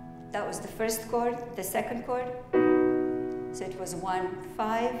 That was the first chord, the second chord. So it was 1,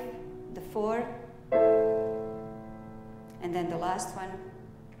 5, the 4, and then the last one,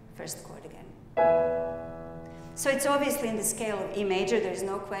 first chord again. So it's obviously in the scale of E major, there's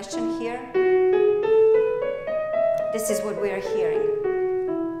no question here. This is what we are hearing.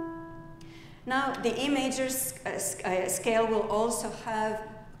 Now, the E major scale will also have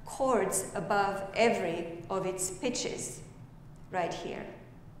chords above every of its pitches, right here.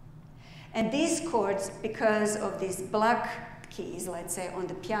 And these chords, because of these black keys, let's say on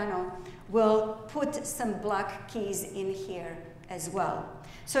the piano, will put some black keys in here as well.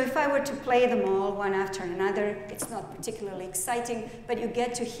 So if I were to play them all one after another, it's not particularly exciting, but you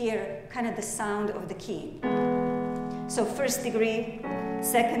get to hear kind of the sound of the key. So first degree,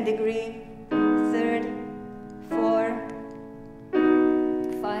 second degree, third, 4,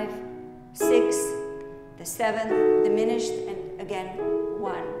 5, 6, the seventh, diminished, and again,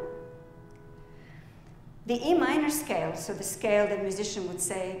 1. The E minor scale, so the scale that a musician would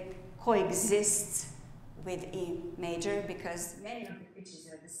say coexists with E major, because many of the pitches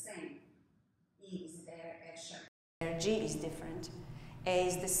are the same. E is there, F sharp there, G is different, A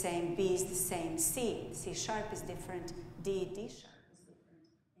is the same, B is the same, C sharp is different, D sharp is different,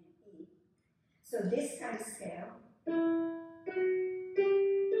 and E. So this kind of scale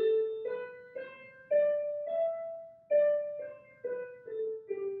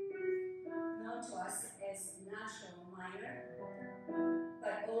known to us as natural minor,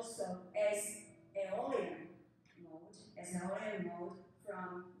 but also as Aeolian mode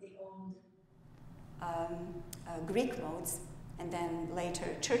from the old Greek modes and then later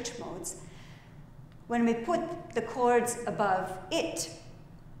church modes. When we put the chords above it,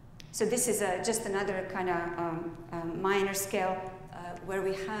 so this is just another kind of minor scale where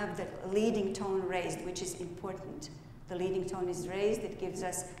we have the leading tone raised, which is important. The leading tone is raised, it gives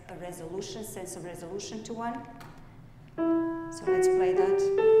us a resolution, sense of resolution to one. So let's play that.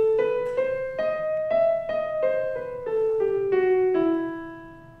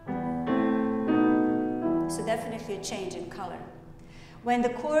 So definitely a change in color. When the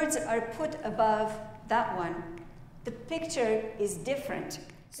chords are put above that one, the picture is different.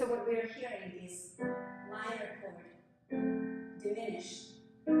 So what we're hearing is minor chord, diminished,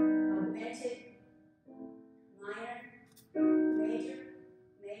 augmented, minor, major,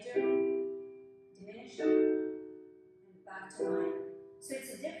 diminished, and back to minor. So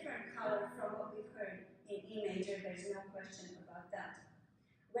it's a different color from what we've heard in E major, there's no question about that.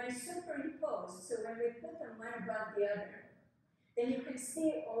 When superimposed, so when we put them one above the other, then you can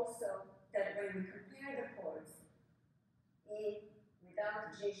see also that when we compare the chords, E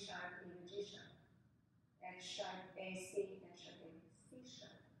without G sharp, E with G sharp, F sharp, A, C, F sharp, A, C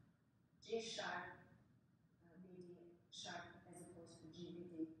sharp, G sharp, B, D sharp as opposed to G,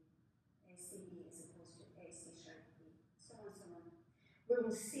 B, D, A, C, E as opposed to A, C sharp, E, so on, so on. We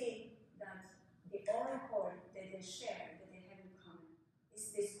will see that the only chord that they share, that they have in common,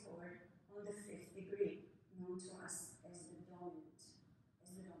 is this chord on the 5th degree, known to us as the dominant,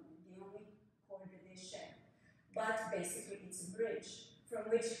 the only chord that they share. But basically it's a bridge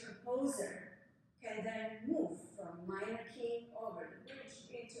from which a composer can can then move from minor key over the bridge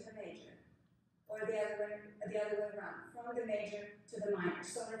into the major, or the other way around, from the major to the minor.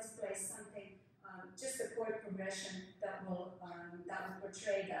 So let's play something, just a chord progression that will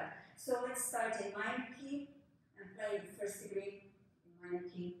portray that. So let's start in minor key and play the first degree in minor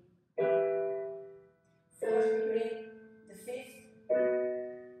key, fourth degree, the fifth,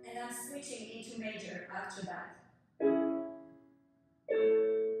 and I'm switching into major after that.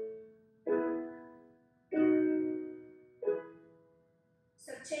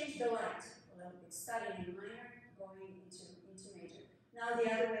 So change the light a little bit, starting in minor, going into major. Now the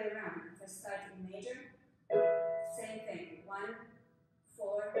other way around. If I start in major, same thing. 1,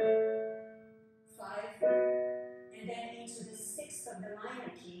 4, 5, and then into the sixth of the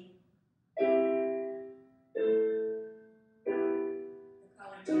minor key. The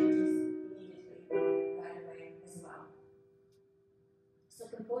color changes immediately, right away as well. So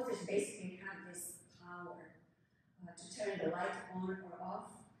composers basically have this power to turn the light on or off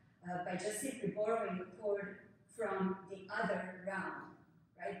by just simply borrowing a chord from the other round,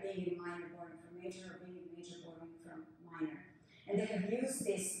 right? Being in minor, borrowing from major, or being in major, borrowing from minor. And they have used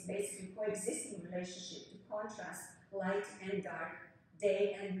this basically coexisting relationship to contrast light and dark,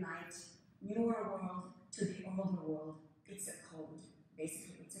 day and night, newer world to the older world. It's a code,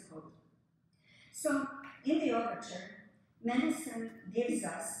 basically, it's a code. So in the overture, Mendelssohn gives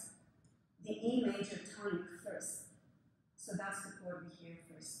us the E major tonic first. So that's the chord we hear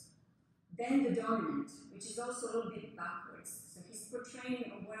first. Then the dominant, which is also a little bit backwards. So he's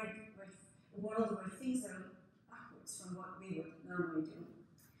portraying a world where things are backwards from what we would normally do.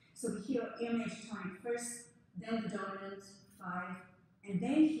 So we hear E major tonic first, then the dominant, 5, and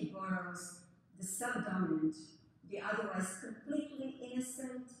then he borrows the subdominant, the otherwise completely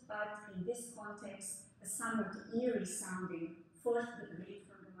innocent, but in this context, a somewhat eerie sounding fourth degree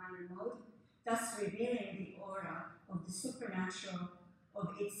from the minor mode, thus revealing the aura of the supernatural,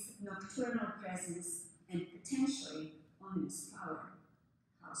 of its nocturnal presence, and potentially ominous power.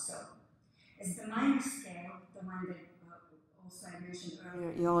 How so? As the minor scale, the one that also I mentioned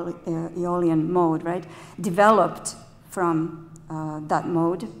earlier, Aeolian mode, right, developed from that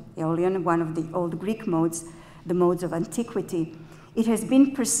mode, Aeolian, one of the old Greek modes, the modes of antiquity, it has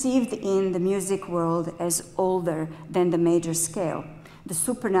been perceived in the music world as older than the major scale. The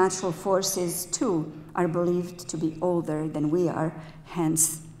supernatural forces, too, are believed to be older than we are,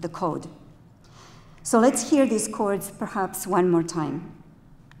 hence the code. So let's hear these chords perhaps one more time.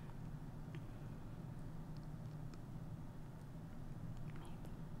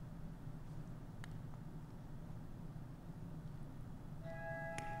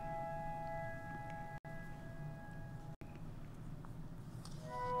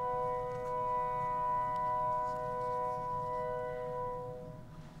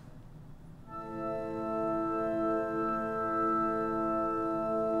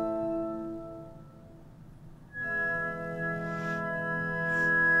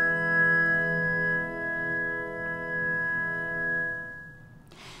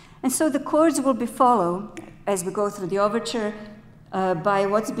 And so the chords will be followed, as we go through the overture, by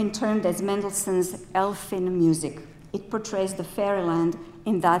what's been termed as Mendelssohn's elfin music. It portrays the fairyland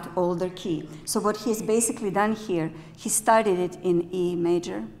in that older key. So what he's basically done here, he started it in E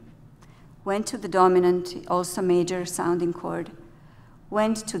major, went to the dominant, also major sounding chord,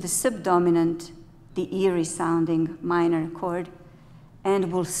 went to the subdominant, the eerie sounding minor chord,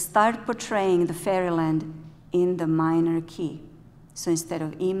 and will start portraying the fairyland in the minor key. So instead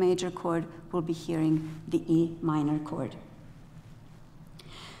of E major chord, we'll be hearing the E minor chord.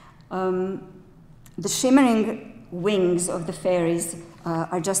 The shimmering wings of the fairies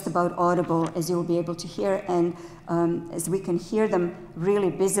are just about audible, as you'll be able to hear, and as we can hear them really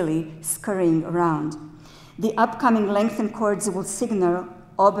busily scurrying around. The upcoming lengthened chords will signal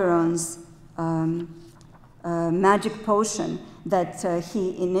Oberon's magic potion that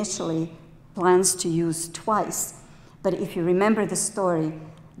he initially plans to use twice. But if you remember the story,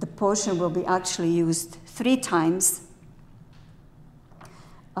 the potion will be actually used 3 times,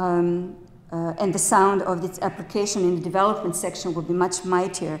 and the sound of its application in the development section will be much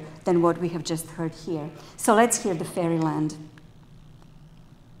mightier than what we have just heard here. So let's hear the fairyland.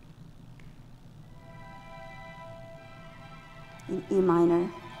 In E minor.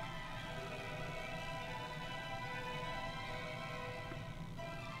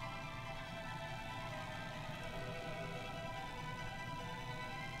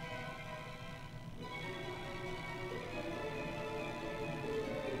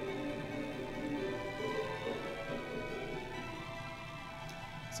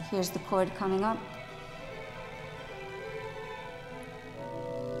 So here's the chord coming up.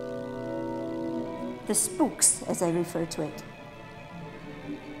 the spooks, as I refer to it.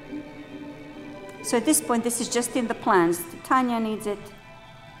 So at this point, this is just in the plans. Tanya needs it,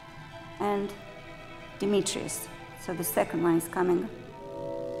 and Demetrius. So the second one is coming.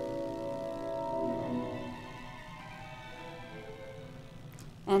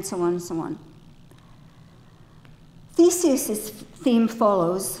 And so on and so on. Theseus' theme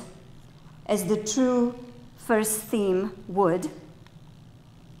follows, as the true first theme would,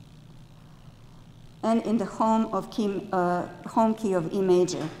 and in the home key of E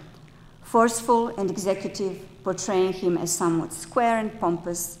major, forceful and executive, portraying him as somewhat square and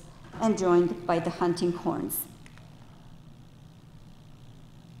pompous, and joined by the hunting horns.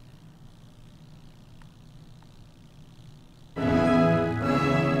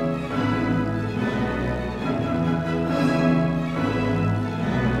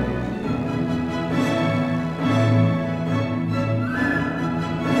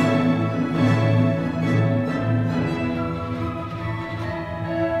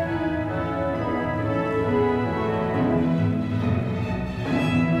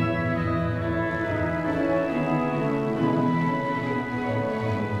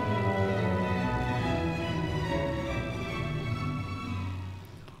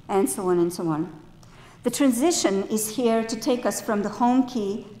 And so on and so on. The transition is here to take us from the home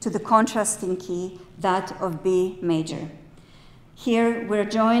key to the contrasting key, that of B major. Here we're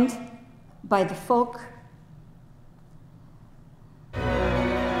joined by the folk,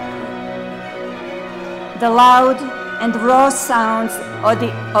 the loud and raw sounds of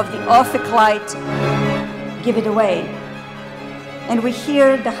the Orphic light give it away. And we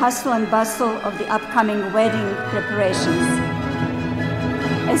hear the hustle and bustle of the upcoming wedding preparations.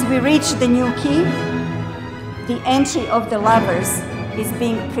 As we reach the new key, the entry of the lovers is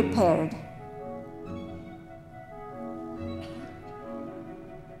being prepared.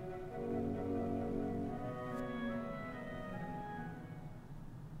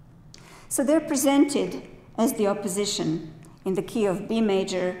 So they're presented as the opposition in the key of B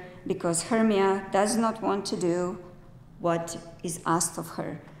major because Hermia does not want to do what is asked of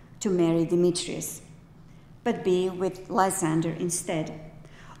her, to marry Demetrius, but be with Lysander instead.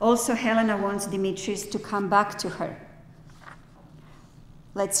 Also, Helena wants Demetrius to come back to her.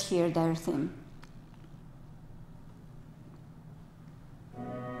 Let's hear their theme.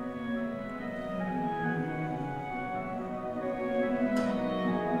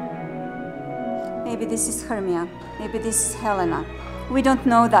 Maybe this is Hermia, maybe this is Helena. We don't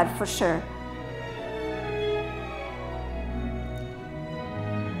know that for sure.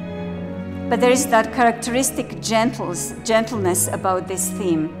 But there is that characteristic gentleness about this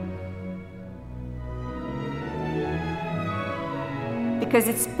theme. Because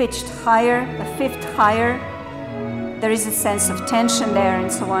it's pitched higher, a fifth higher, there is a sense of tension there and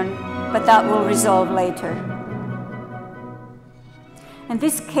so on, but that will resolve later. And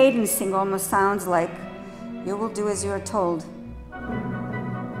this cadencing almost sounds like, you will do as you are told.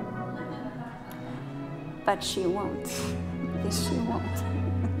 But she won't. This she won't.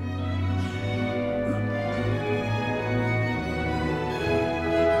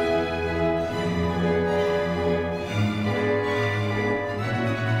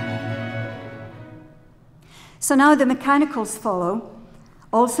 So now the mechanicals follow,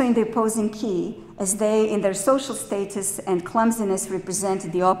 also in the opposing key, as they, in their social status and clumsiness,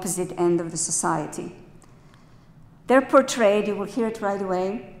 represent the opposite end of the society. They're portrayed, you will hear it right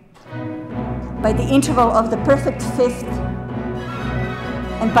away, by the interval of the perfect fifth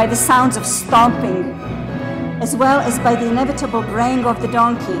and by the sounds of stomping, as well as by the inevitable braying of the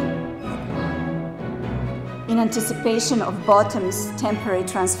donkey, in anticipation of Bottom's temporary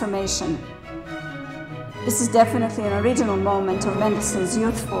transformation. This is definitely an original moment of Mendelssohn's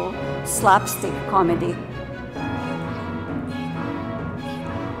youthful slapstick comedy.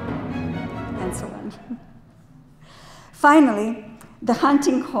 And so on. Finally, the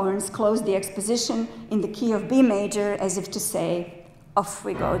hunting horns close the exposition in the key of B major, as if to say, off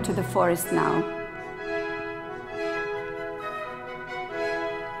we go to the forest now.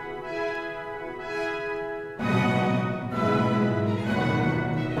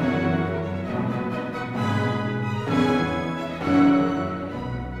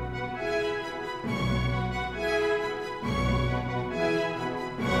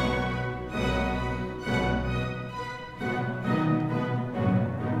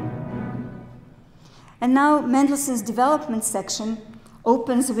 And now Mendelssohn's development section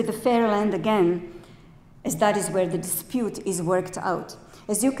opens with the Fairyland again, as that is where the dispute is worked out.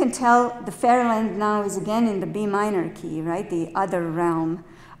 As you can tell, the Fairyland now is again in the B minor key, right? The other realm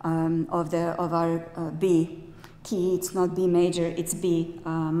of our B key. It's not B major, it's B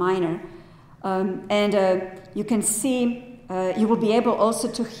minor. You can see, you will be able also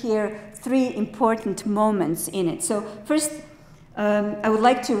to hear 3 important moments in it. So first, I would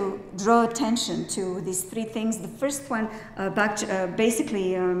like to draw attention to these 3 things. The first one,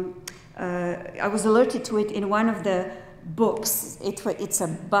 basically, I was alerted to it in one of the books. It's a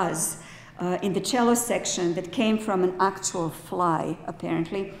buzz in the cello section that came from an actual fly,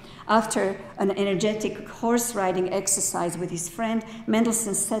 apparently. After an energetic horse riding exercise with his friend,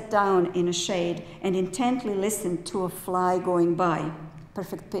 Mendelssohn sat down in a shade and intently listened to a fly going by.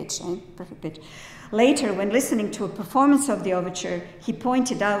 Perfect pitch, eh? Perfect pitch. Later, when listening to a performance of the overture, he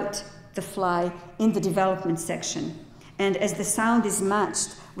pointed out the fly in the development section. And as the sound is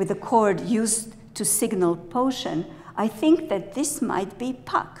matched with the chord used to signal potion, I think that this might be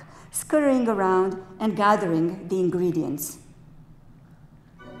Puck, scurrying around and gathering the ingredients.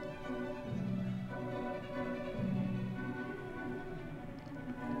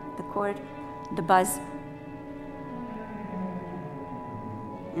 The chord, the buzz,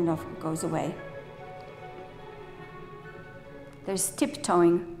 and off it goes away. There's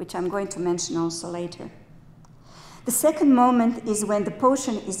tiptoeing, which I'm going to mention also later. The second moment is when the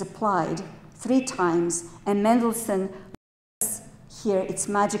potion is applied 3 times, and Mendelssohn lets hear its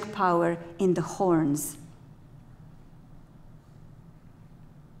magic power in the horns.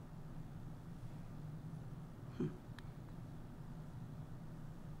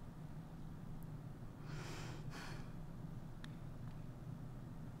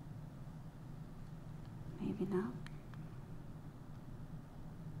 Maybe now.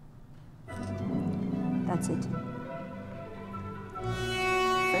 That's it.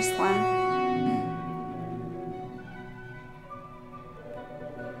 First one.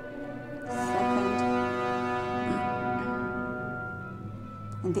 Second.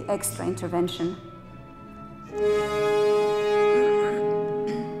 And the extra intervention.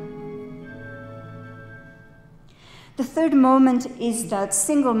 The third moment is that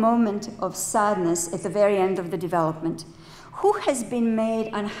single moment of sadness at the very end of the development. Who has been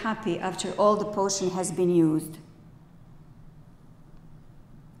made unhappy after all the potion has been used?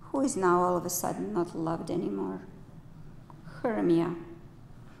 Who is now all of a sudden not loved anymore? Hermia.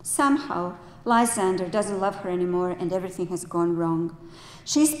 Somehow, Lysander doesn't love her anymore and everything has gone wrong.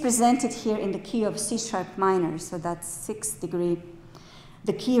 She's presented here in the key of C sharp minor, so that's 6th degree,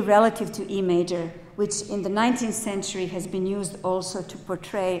 the key relative to E major, which in the 19th century has been used also to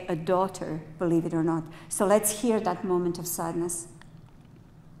portray a daughter, believe it or not. So let's hear that moment of sadness.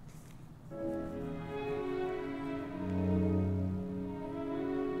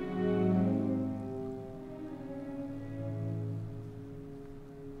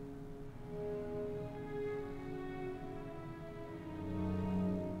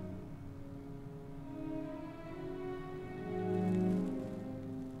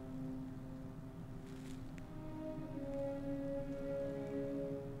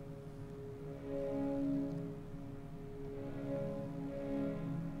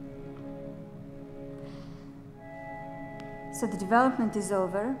 So the development is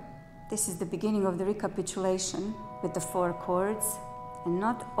over. This is the beginning of the recapitulation with the 4 chords, and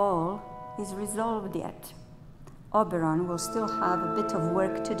not all is resolved yet. Oberon will still have a bit of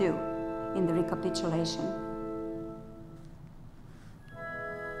work to do in the recapitulation.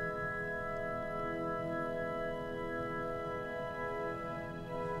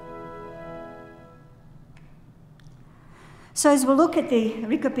 So as we look at the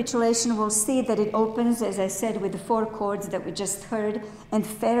recapitulation, we'll see that it opens, as I said, with the 4 chords that we just heard, and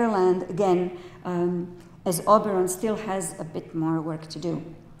Fairyland, again, as Oberon still has a bit more work to do.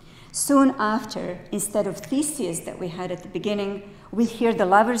 Soon after, instead of Theseus that we had at the beginning, we hear the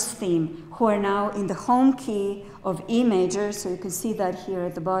lovers' theme, who are now in the home key of E major, so you can see that here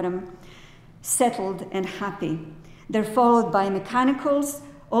at the bottom, settled and happy. They're followed by mechanicals,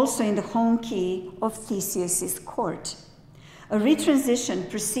 also in the home key of Theseus's court. A retransition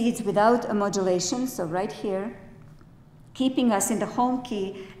proceeds without a modulation, so right here, keeping us in the home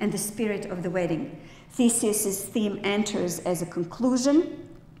key and the spirit of the wedding. Theseus's theme enters as a conclusion,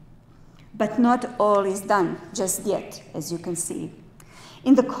 but not all is done just yet, as you can see.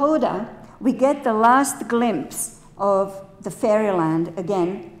 In the coda, we get the last glimpse of the Fairyland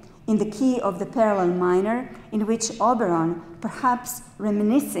again in the key of the parallel minor, in which Oberon, perhaps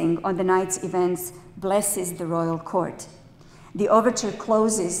reminiscing on the night's events, blesses the royal court. The overture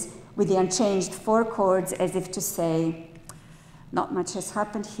closes with the unchanged 4 chords as if to say, not much has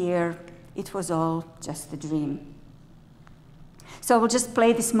happened here, it was all just a dream. So I will just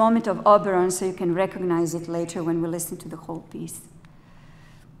play this moment of Oberon so you can recognize it later when we listen to the whole piece.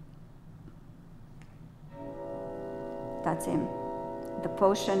 That's him. The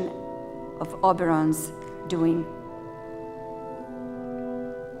potion of Oberon's doing.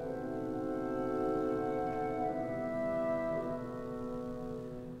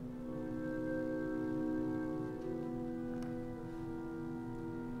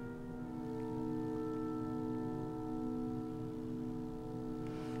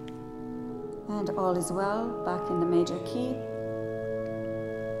 And all is well, back in the major key.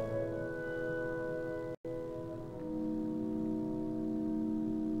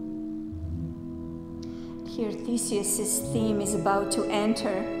 Here Theseus's theme is about to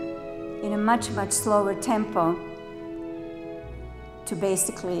enter in a much, much slower tempo to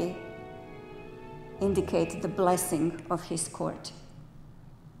basically indicate the blessing of his court.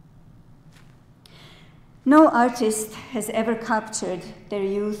 No artist has ever captured their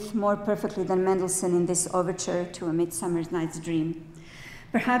youth more perfectly than Mendelssohn in this overture to A Midsummer Night's Dream.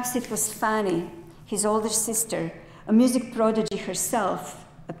 Perhaps it was Fanny, his older sister, a music prodigy herself,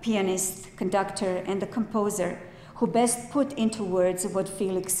 a pianist, conductor, and a composer, who best put into words what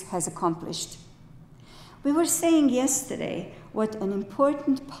Felix has accomplished. We were saying yesterday what an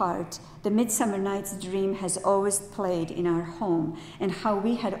important part the Midsummer Night's Dream has always played in our home, and how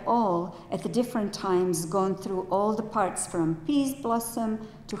we had all, at the different times, gone through all the parts from Peace Blossom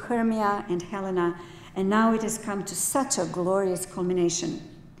to Hermia and Helena, and now it has come to such a glorious culmination.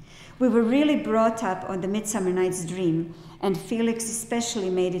 We were really brought up on the Midsummer Night's Dream, and Felix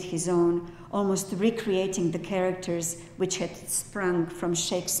especially made it his own, almost recreating the characters which had sprung from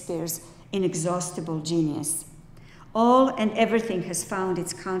Shakespeare's inexhaustible genius. All and everything has found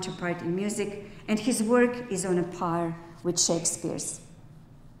its counterpart in music, and his work is on a par with Shakespeare's.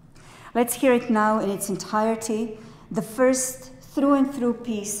 Let's hear it now in its entirety, the first through and through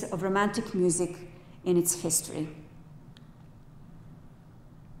piece of romantic music in its history.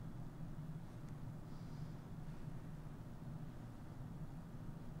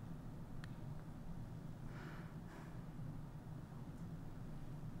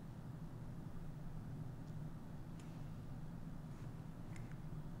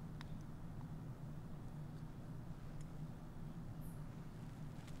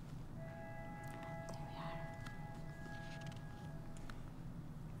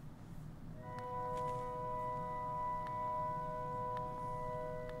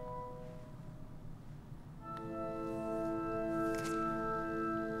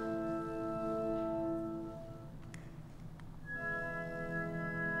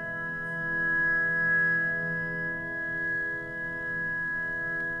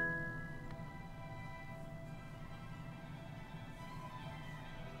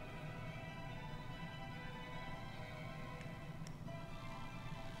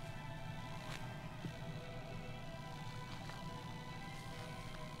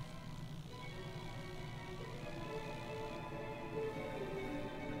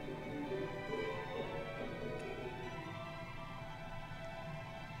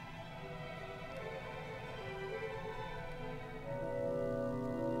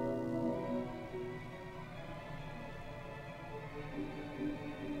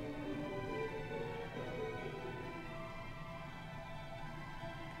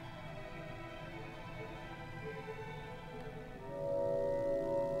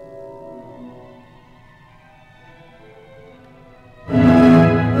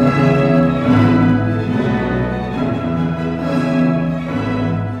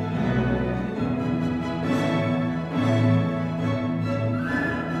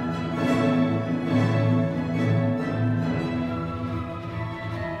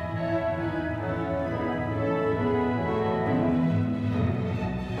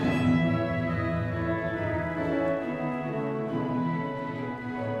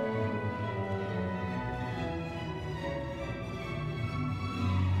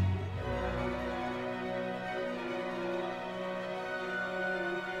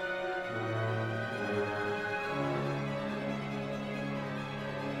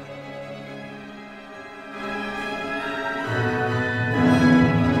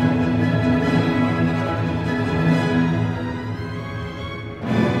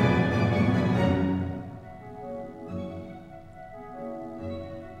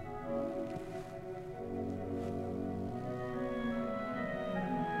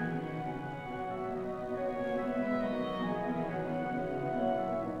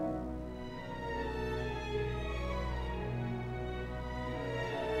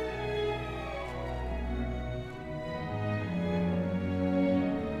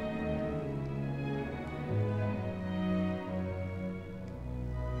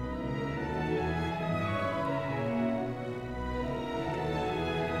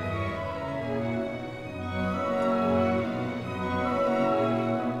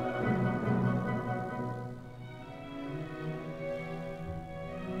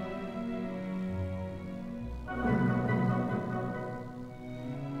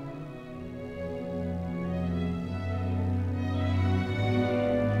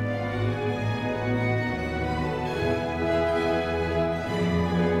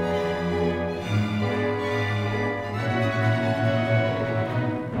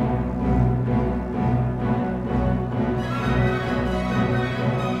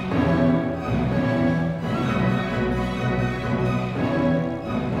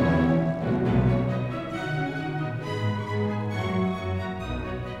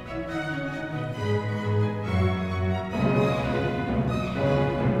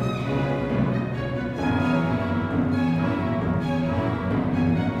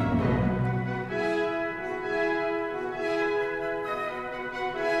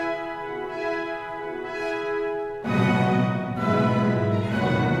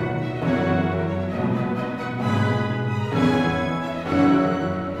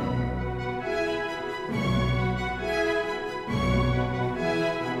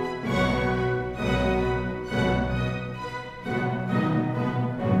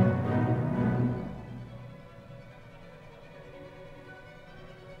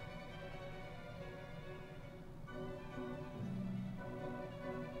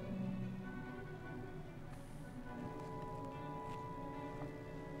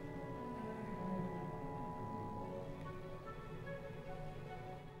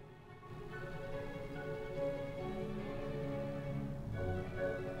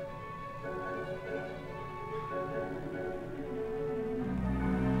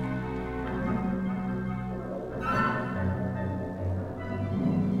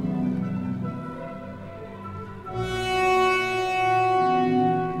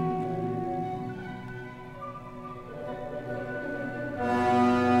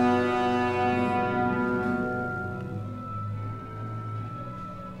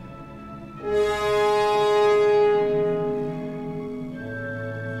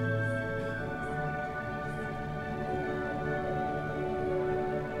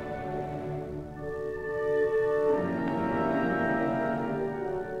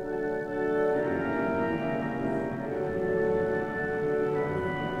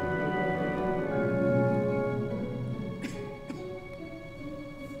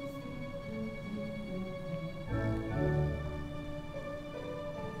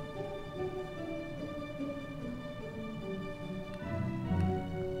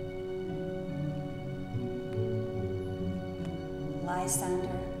 Lysander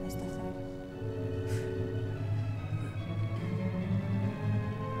as the third.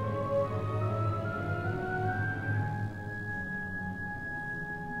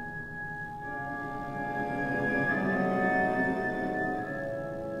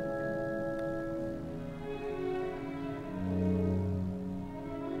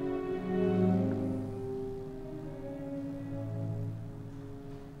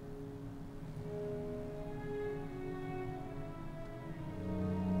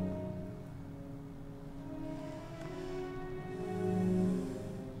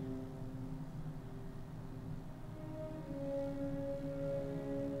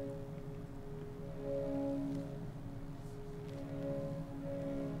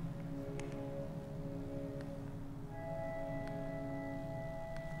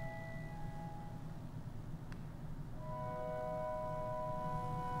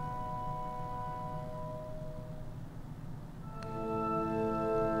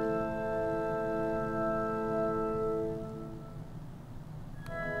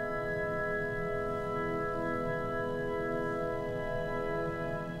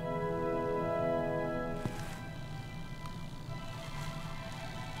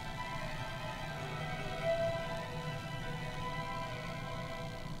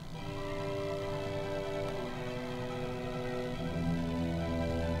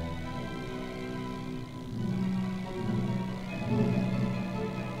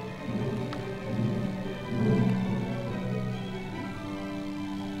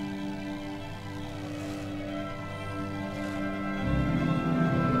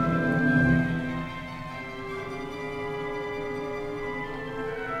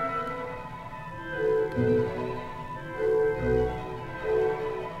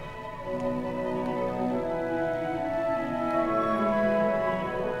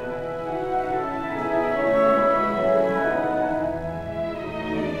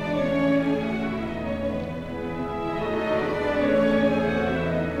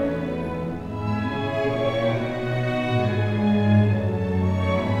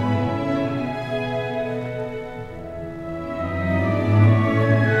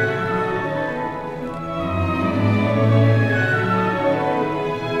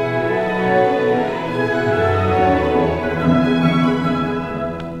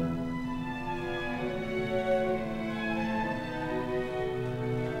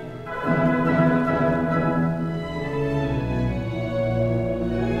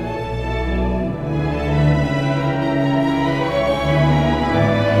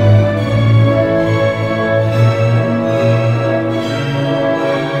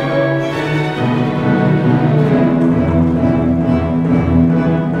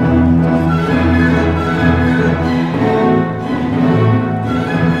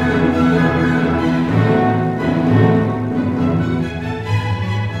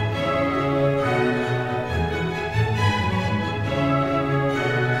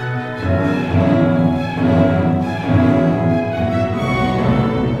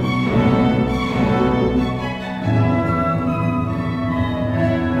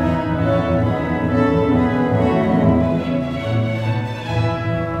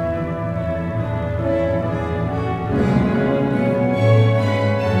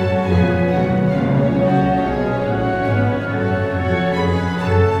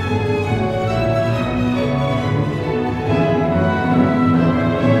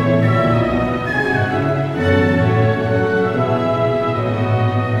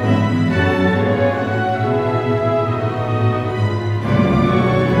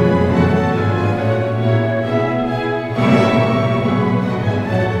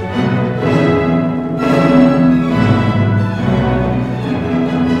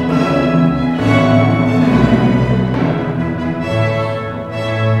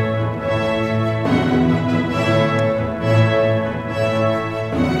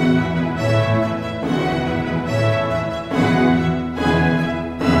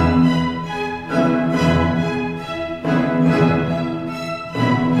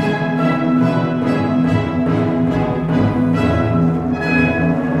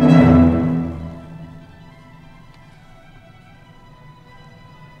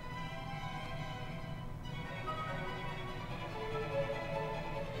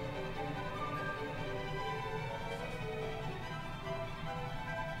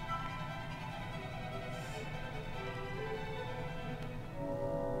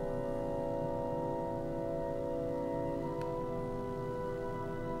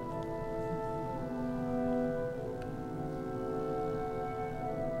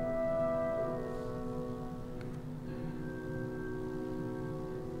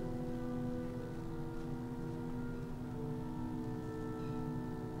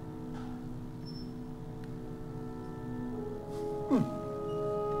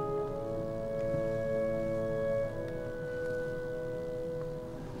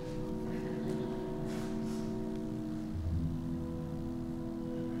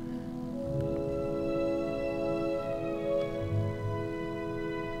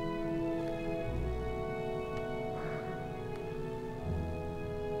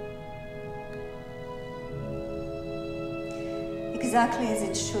 exactly as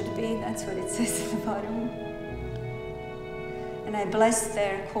it should be. That's what it says at the bottom. And I bless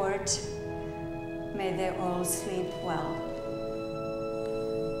their court. May they all sleep well.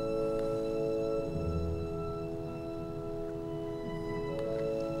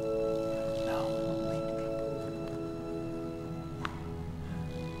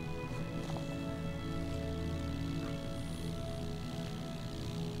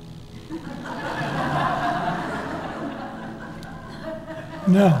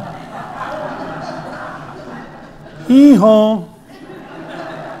 No. Hee-haw.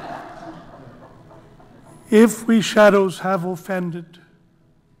 If we shadows have offended,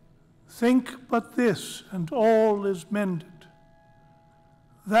 think but this, and all is mended,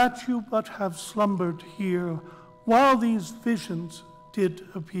 that you but have slumbered here while these visions did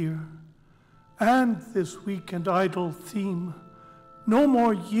appear, and this weak and idle theme, no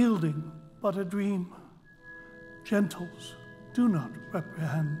more yielding but a dream. Gentles, do not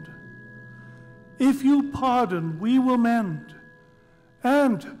reprehend. If you pardon, we will mend.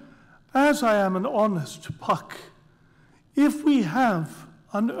 And as I am an honest puck, if we have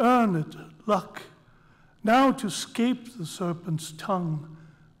unearned luck, now to scape the serpent's tongue,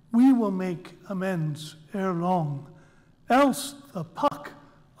 we will make amends ere long, else the puck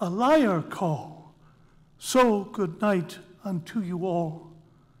a liar call. So good night unto you all.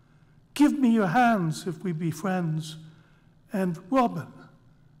 Give me your hands if we be friends, and Robin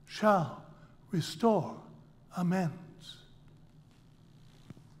shall restore amends.